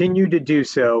continue to do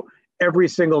so every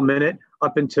single minute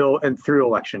up until and through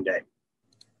Election Day.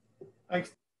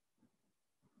 Thanks.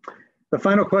 The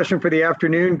final question for the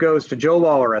afternoon goes to Joe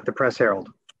Lawler at the Press Herald.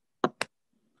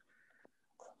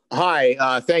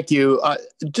 Hi, thank you.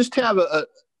 Just have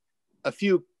a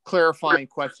few clarifying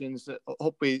questions.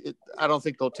 Hopefully, I don't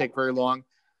think they'll take very long.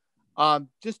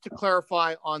 Just to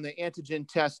clarify on the antigen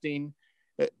testing,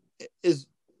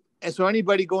 so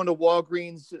anybody going to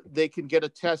Walgreens, they can get a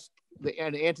test,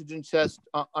 an antigen test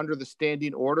under the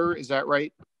standing order. Is that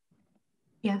right?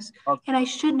 Yes. And I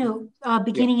should note,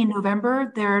 beginning in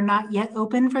November, they're not yet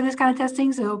open for this kind of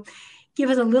testing. So give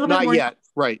us a little bit more. Not yet.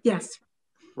 Right. Yes.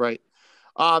 Right.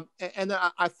 And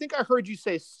I think I heard you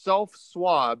say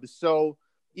self-swab. So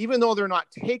even though they're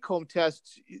not take-home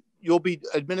tests, you'll be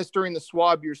administering the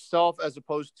swab yourself as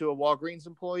opposed to a Walgreens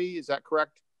employee. Is that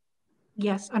correct?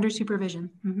 Yes, under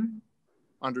supervision. Mm-hmm.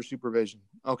 Under supervision.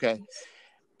 Okay.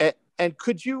 And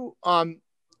could you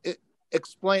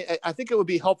explain, I think it would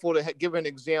be helpful to give an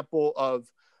example of,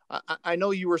 I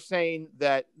know you were saying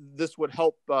that this would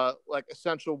help like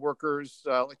essential workers,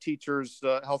 like teachers,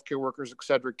 healthcare workers, et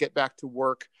cetera, get back to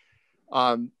work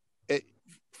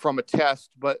from a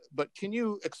test, but can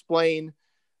you explain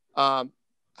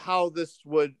how this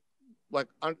would,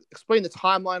 explain the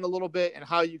timeline a little bit and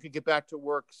how you could get back to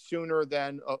work sooner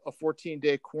than a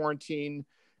 14-day quarantine?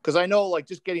 Because I know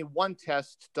just getting one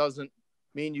test doesn't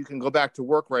mean you can go back to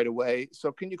work right away.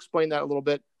 So can you explain that a little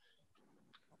bit?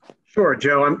 Sure,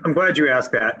 Joe. I'm glad you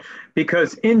asked that,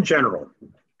 because in general,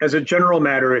 as a general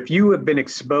matter, if you have been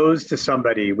exposed to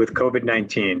somebody with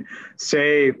COVID-19,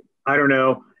 say, I don't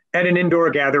know, at an indoor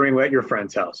gathering at your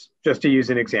friend's house, just to use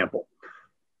an example,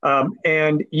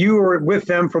 and you were with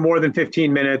them for more than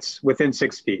 15 minutes within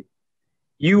 6 feet,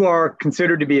 you are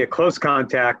considered to be a close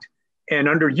contact, and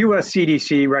under US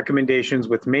CDC recommendations,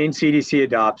 with Maine CDC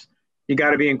adopts, you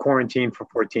got to be in quarantine for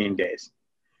 14 days.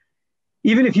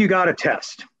 Even if you got a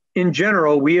test, in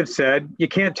general, we have said you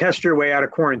can't test your way out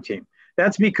of quarantine.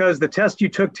 That's because the test you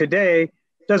took today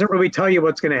doesn't really tell you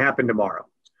what's going to happen tomorrow.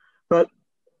 But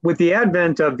with the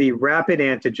advent of the rapid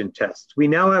antigen tests, we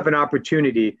now have an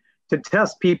opportunity to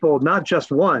test people not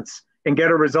just once and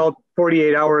get a result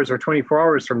 48 hours or 24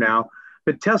 hours from now,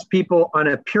 but test people on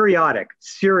a periodic,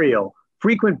 serial,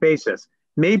 frequent basis,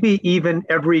 maybe even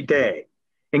every day,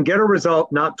 and get a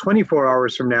result not 24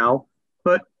 hours from now,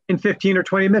 but in 15 or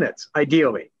 20 minutes,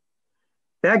 ideally.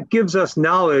 That gives us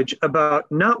knowledge about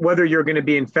not whether you're going to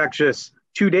be infectious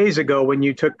 2 days ago when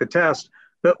you took the test,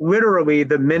 but literally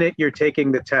the minute you're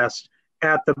taking the test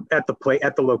at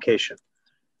the location.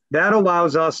 That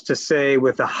allows us to say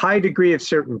with a high degree of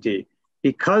certainty,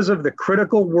 because of the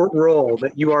critical role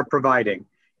that you are providing,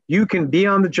 you can be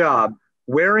on the job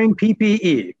wearing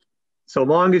PPE, so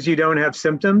long as you don't have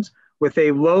symptoms, with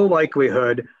a low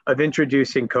likelihood of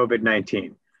introducing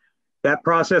COVID-19. That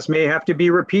process may have to be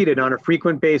repeated on a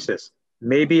frequent basis,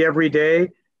 maybe every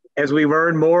day. As we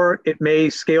learn more, it may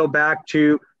scale back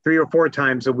to 3 or 4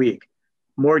 times a week.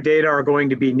 More data are going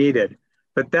to be needed.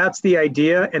 But that's the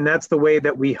idea, and that's the way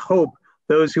that we hope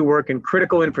those who work in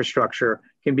critical infrastructure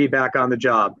can be back on the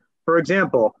job. For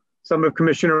example, some of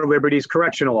Commissioner Liberty's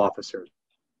correctional officers,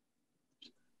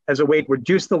 as a way to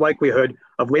reduce the likelihood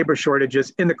of labor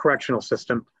shortages in the correctional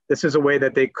system. This is a way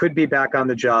that they could be back on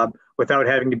the job without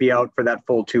having to be out for that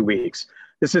full 2 weeks.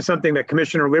 This is something that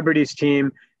Commissioner Liberty's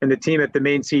team and the team at the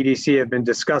Maine CDC have been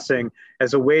discussing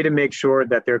as a way to make sure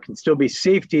that there can still be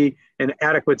safety and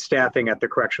adequate staffing at the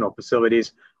correctional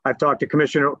facilities. We talk to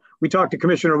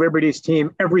Commissioner Liberty's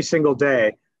team every single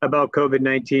day about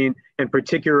COVID-19 and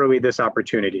particularly this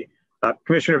opportunity.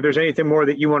 Commissioner, if there's anything more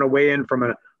that you want to weigh in from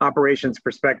an operations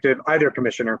perspective, either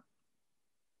commissioner.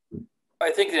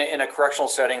 I think in a correctional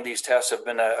setting, these tests have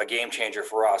been a game changer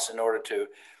for us in order to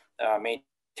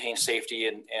maintain safety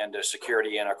and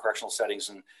security in our correctional settings.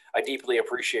 And I deeply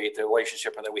appreciate the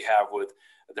relationship that we have with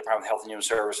the Department of Health and Human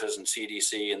Services and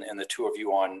CDC and the two of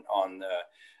you on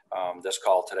this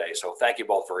call today. So thank you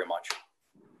both very much.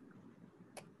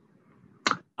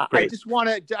 I just want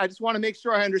to make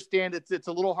sure I understand. It's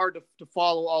a little hard to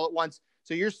follow all at once.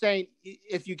 So you're saying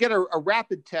if you get a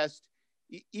rapid test,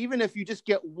 even if you just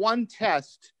get one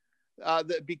test,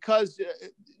 because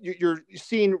you're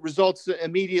seeing results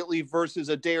immediately versus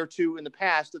a day or two in the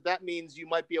past, that means you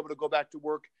might be able to go back to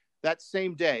work that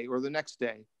same day or the next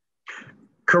day.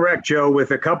 Correct, Joe,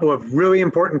 with a couple of really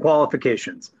important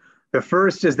qualifications. The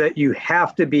first is that you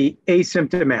have to be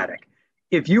asymptomatic.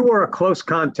 If you were a close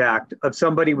contact of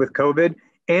somebody with COVID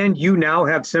and you now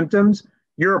have symptoms,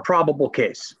 you're a probable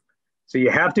case. So you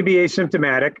have to be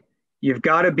asymptomatic. You've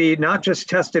got to be not just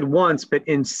tested once, but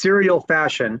in serial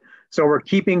fashion. So we're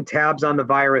keeping tabs on the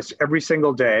virus every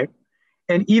single day.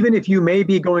 And even if you may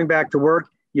be going back to work,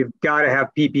 you've got to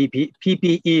have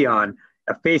PPE on,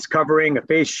 a face covering, a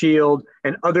face shield,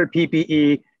 and other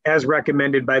PPE as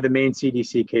recommended by the Maine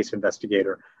CDC case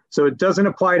investigator. So it doesn't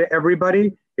apply to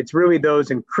everybody. It's really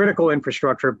those in critical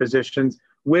infrastructure positions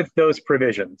with those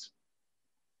provisions.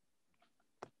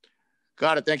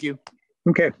 Got it. Thank you.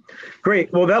 Okay,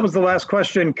 great. Well, that was the last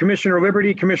question. Commissioner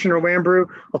Liberty, Commissioner Lambrew,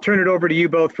 I'll turn it over to you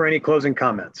both for any closing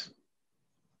comments.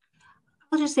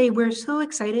 I'll just say we're so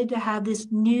excited to have this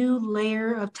new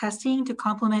layer of testing to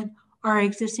complement our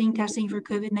existing testing for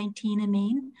COVID-19 in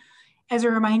Maine. As a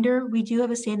reminder, we do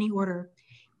have a standing order.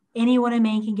 Anyone in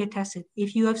Maine can get tested.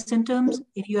 If you have symptoms,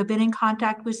 if you have been in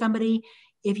contact with somebody,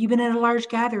 if you've been at a large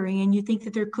gathering and you think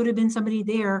that there could have been somebody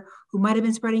there who might have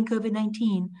been spreading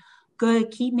COVID-19, go to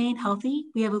Keep Maine Healthy.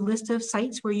 We have a list of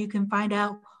sites where you can find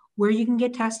out where you can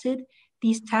get tested.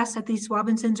 These tests at these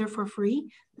Swabinsons are for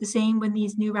free. The same when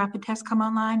these new rapid tests come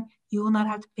online, you will not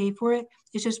have to pay for it.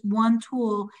 It's just one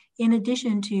tool in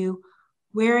addition to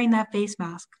wearing that face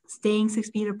mask, staying 6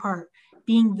 feet apart,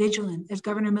 being vigilant, as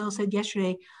Governor Mills said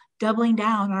yesterday, doubling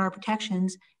down on our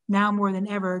protections now more than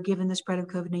ever, given the spread of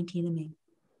COVID-19 in Maine.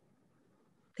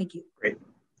 Thank you. Great.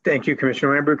 Thank you,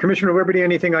 Commissioner Lambrew. Commissioner Liberty,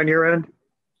 anything on your end?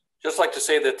 Just like to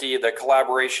say that the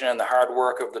collaboration and the hard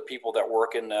work of the people that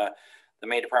work in the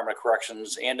Maine Department of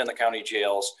Corrections and in the county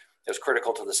jails is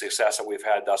critical to the success that we've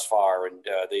had thus far. And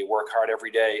they work hard every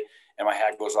day, and my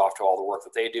hat goes off to all the work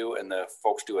that they do and the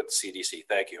folks do at the CDC.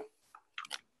 Thank you.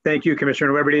 Thank you,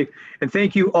 Commissioner Liberty. And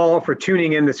thank you all for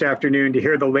tuning in this afternoon to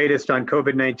hear the latest on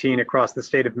COVID-19 across the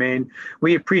state of Maine.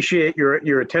 We appreciate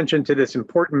your attention to this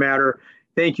important matter.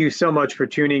 Thank you so much for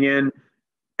tuning in.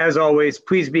 As always,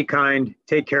 please be kind,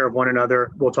 take care of one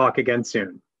another. We'll talk again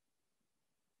soon.